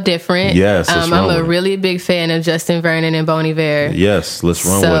a little different. Yes, I'm a really big fan of Justin Vernon and Bon Iver. Yes, let's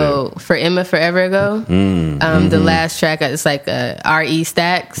run with it. So for Emma Forever Ago, the last track, it's like R.E.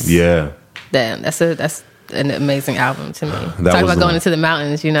 Stacks. Yeah. Damn, that's an amazing album to me. Talk about going into the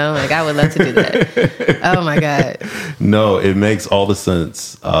mountains, like I would love to do that. Oh my God. No, it makes all the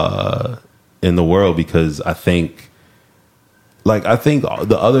sense in the world, because I think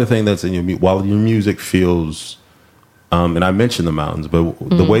the other thing that's in your while your music feels and I mentioned the mountains, but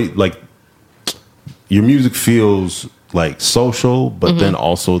the way like your music feels like social, but then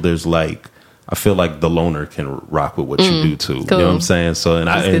also there's like I feel like the loner can rock with what you do too. Cool. You know what I'm saying? So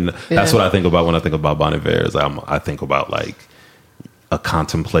that's what I think about when I think about Bon Iver. Is I think about like a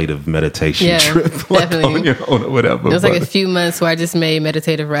contemplative meditation trip, like on your own or whatever. It was like a few months where I just made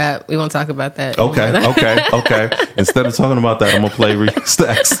meditative rap. We won't talk about that. Okay. Instead of talking about that, I'm gonna play Reed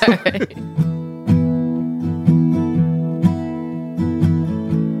Stacks. All right.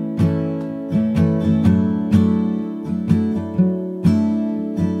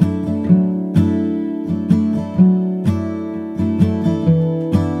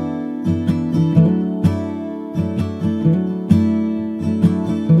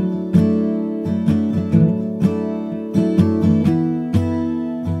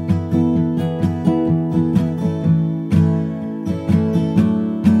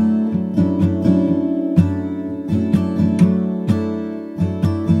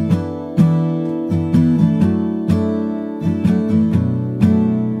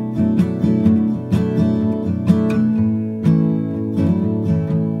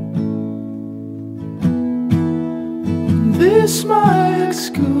 This my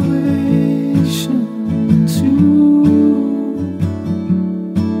excavation to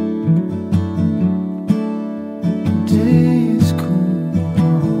days cool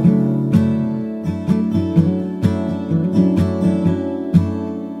on.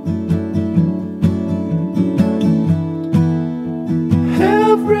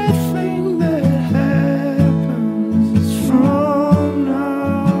 Everything that happens is from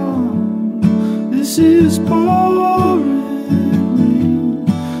now. This is boring.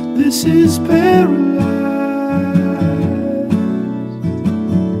 This is paralyzed.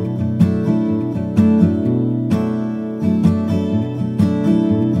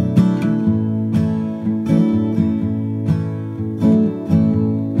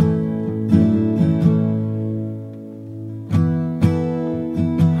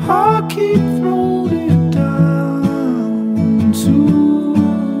 I keep throwing it down to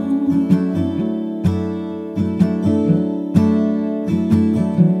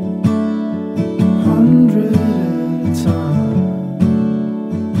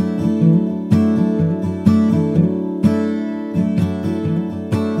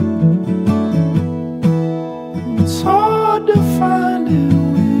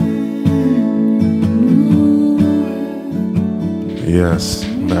Yes,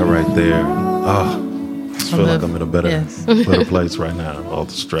 that right there. I just feel like I'm in a better place right now. All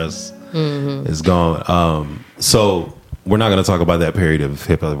the stress is gone. So we're not going to talk about that period of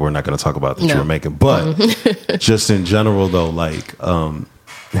hip hop. We're not going to talk about that you were making. But just in general, though, like,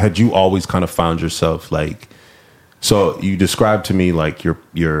 had you always kind of found yourself like? So you described to me like your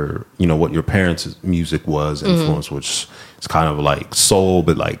what your parents' music was influence, which is kind of like soul,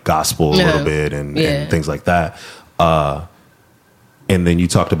 but like gospel a little bit and things like that. And then you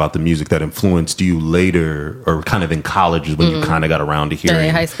talked about the music that influenced you later, or kind of in college when you kind of got around to hearing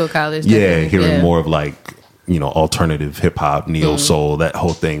high school, college, hearing more of like alternative hip hop, neo soul, that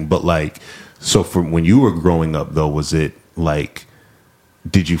whole thing. But like, so from when you were growing up, though, was it like?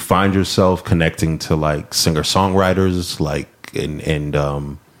 Did you find yourself connecting to like singer-songwriters, like and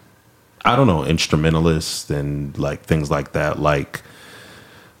I don't know, instrumentalists and like things like that, like,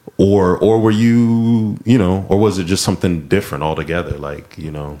 or were you, or was it just something different altogether, like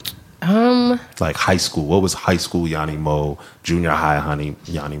like high school? What was high school Yani Mo, junior high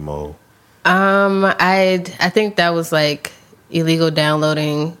Yani Mo? I think that was like illegal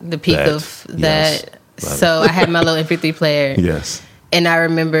downloading, the peak of that. Yes. So I had my little MP3 player. Yes. And I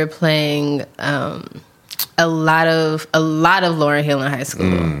remember playing a lot of Lauryn Hill in high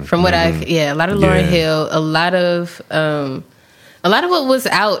school. From what a lot of Lauryn Hill, a lot of what was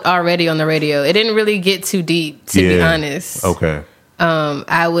out already on the radio. It didn't really get too deep, to be honest. Okay.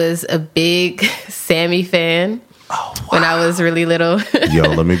 I was a big Sammy fan when I was really little. Yo,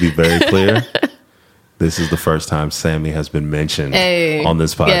 let me be very clear. This is the first time Sammy has been mentioned on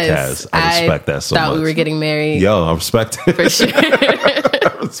this podcast. Yes, I respect that so much. I thought we were getting married. Yo, I respect it. For sure.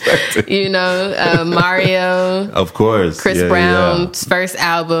 I respect it. Mario. Of course. Chris Brown's first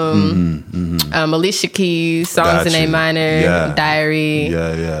album. Alicia Keys, Songs in A Minor, Diary.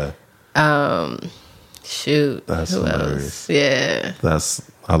 Yeah. Shoot. That's who hilarious. else? Yeah.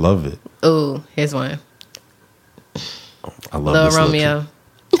 I love it. Ooh, here's one. I love Lil this Romeo.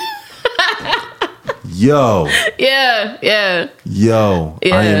 Yo. Yeah. Yo,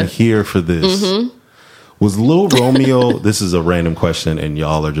 I am here for this. Was Lil Romeo, this is a random question and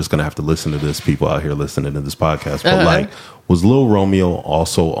y'all are just going to have to listen to this, people out here listening to this podcast, but like, was Lil Romeo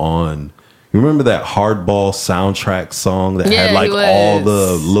also on, you remember that Hardball soundtrack song that had like all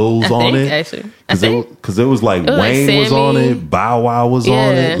the Lils on it? Actually. Because it was like Wayne was on it, Bow Wow was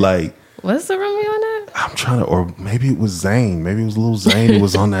on it. Like, was the Romeo on that? I'm trying to, or maybe it was Zayn. Maybe it was Lil Zayn who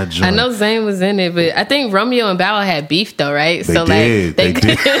was on that joint. I know Zayn was in it, but I think Romeo and Bow Wow had beef though, right? They did. They could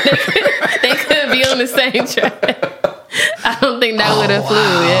be on the same track. I don't think that would have flew.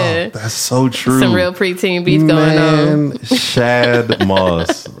 Yeah, that's so true. Some real preteen beef going on. Shad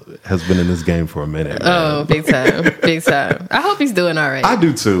Moss has been in this game for a minute. Oh, big time. I hope he's doing all right. I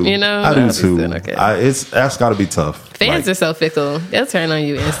do too. I do too. Okay. That's got to be tough. Fans are so fickle; they'll turn on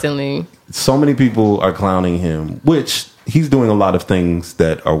you instantly. So many people are clowning him, which he's doing a lot of things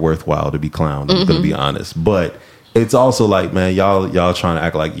that are worthwhile to be clowned. I'm going to be honest, but it's also like, man, y'all trying to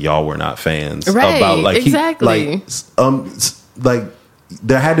act like y'all were not fans, right? About like exactly. Like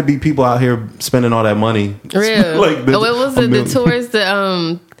there had to be people out here spending all that money. Real. What was it? The tours,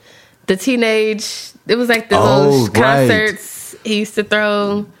 the teenage. It was like the little concerts he used to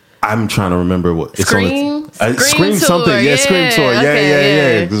throw. I'm trying to remember what Scream Scream tour, something. Yeah, Scream tour.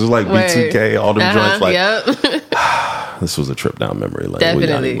 Yeah. It was like Word. B2K, all them joints. Like, yep. This was a trip down memory lane.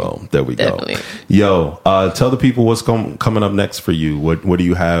 Definitely. There we go. Yo, tell the people what's coming up next for you. What do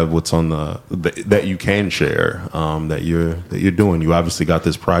you have? What's on that you can share? That you're doing. You obviously got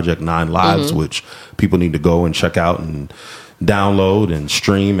this project 9 Lives, which people need to go and check out and download and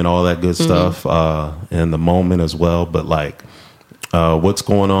stream and all that good stuff. And the moment as well. But like, what's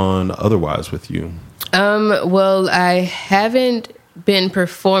going on otherwise with you? Well, I haven't been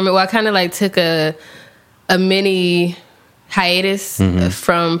performing. Well, I kind of like took a mini hiatus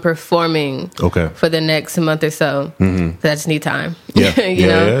from performing for the next month or so. I just need time. Yeah. you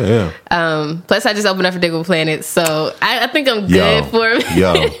know? Plus, I just opened up for Digable Planet, so I think I'm good for it.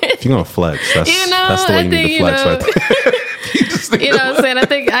 If you're gonna flex, that's the way you need to flex right there. You know what I'm saying? I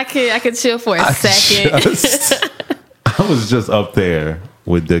think I could chill for a second. I was just up there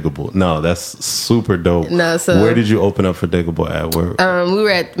with Digable. No, that's super dope. No, so where did you open up for Digable at? Where? We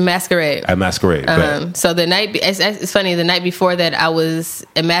were at Masquerade. At Masquerade. So the night, it's funny. The night before that, I was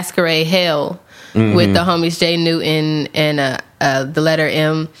at Masquerade Hell with the homies Jay Newton and the letter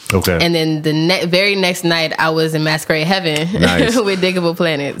M. Okay. And then the very next night, I was in Masquerade Heaven with Digable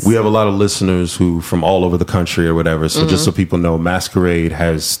Planets. We have a lot of listeners who from all over the country or whatever. So just so people know, Masquerade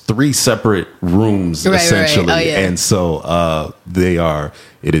has 3 separate rooms essentially. Right. Oh, yeah. And so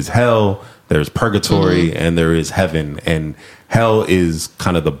it is hell, there's purgatory, and there is heaven. And Hell is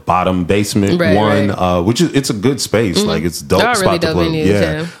kind of the bottom basement one, which is, it's a good space. Like it's dope spot to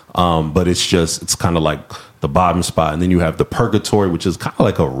play. But it's kind of like the bottom spot, and then you have the purgatory, which is kind of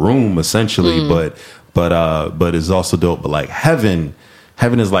like a room essentially, but it's also dope. But like heaven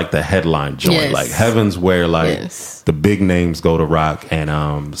is like the headline joint. Like heaven's where like the big names go to rock,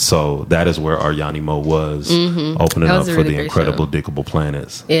 and so that is where our Yani Mo was opening up for the incredible Diggable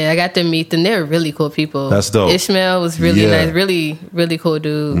Planets. Yeah, I got to meet them. They're really cool people. That's dope. Ishmael was really nice, really, really cool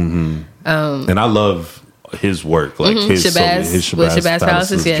dude. And I love his work, like his Shabazz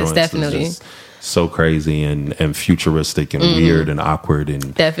Palaces. Yes, definitely. So crazy and futuristic and weird and awkward,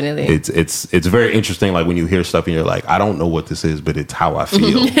 and definitely it's very interesting. Like when you hear stuff and you're like, I don't know what this is, but it's how I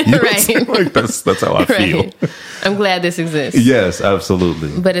feel. You know like that's how I feel. I'm glad this exists. Yes,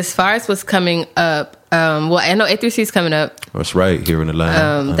 absolutely. But as far as what's coming up, well, I know A3C is coming up. That's right, here in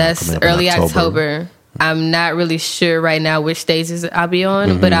Atlanta. That's early October. I'm not really sure right now which stages I'll be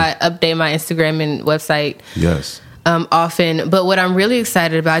on, but I update my Instagram and website. Yes. Often, but what I'm really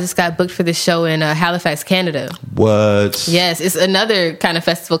excited about, I just got booked for this show in Halifax, Canada. What? Yes, it's another kind of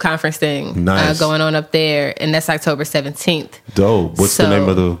festival conference thing going on up there, and that's October 17th. Dope. What's the name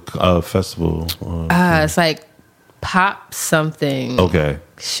of the festival? It's like Pop something. Okay.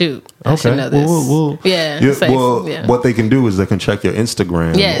 Shoot, I should know this. What they can do is they can check your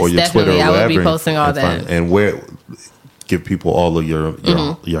Instagram or your definitely. Twitter or whatever. I will be posting all that. And give people all of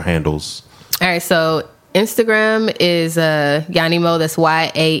your handles. All right, so Instagram is Yani Mo. That's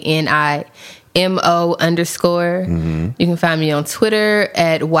YANIMO _. You can find me on Twitter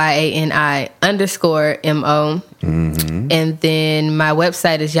at YANI_MO. And then my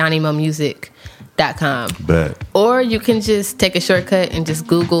website is YaniMoMusic.com. Bet. Or you can just take a shortcut and just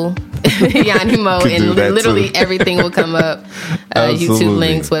Google Yani Mo, and literally everything will come up. YouTube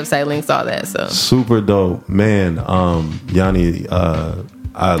links, website links, all that. So super dope, man. Yani,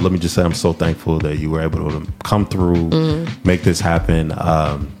 let me just say I'm so thankful that you were able to come through, make this happen.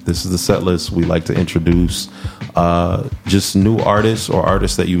 This is the set list. We like to introduce just new artists or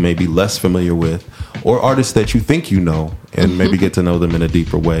artists that you may be less familiar with, or artists that you think you know, and maybe get to know them in a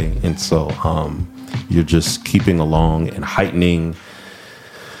deeper way. And so you're just keeping along and heightening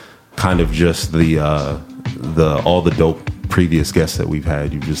kind of just all the dope previous guests that we've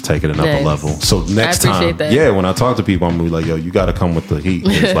had. You've just taken it up a level. So next time, when I talk to people, I'm gonna be like, yo, you got to come with the heat.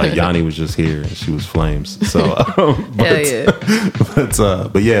 And it's like Yani was just here and she was flames. So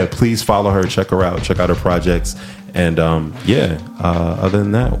but yeah, please follow her, check her out, check out her projects, and other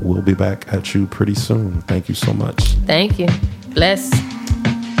than that, we'll be back at you pretty soon. Thank you so much. Thank you. Bless.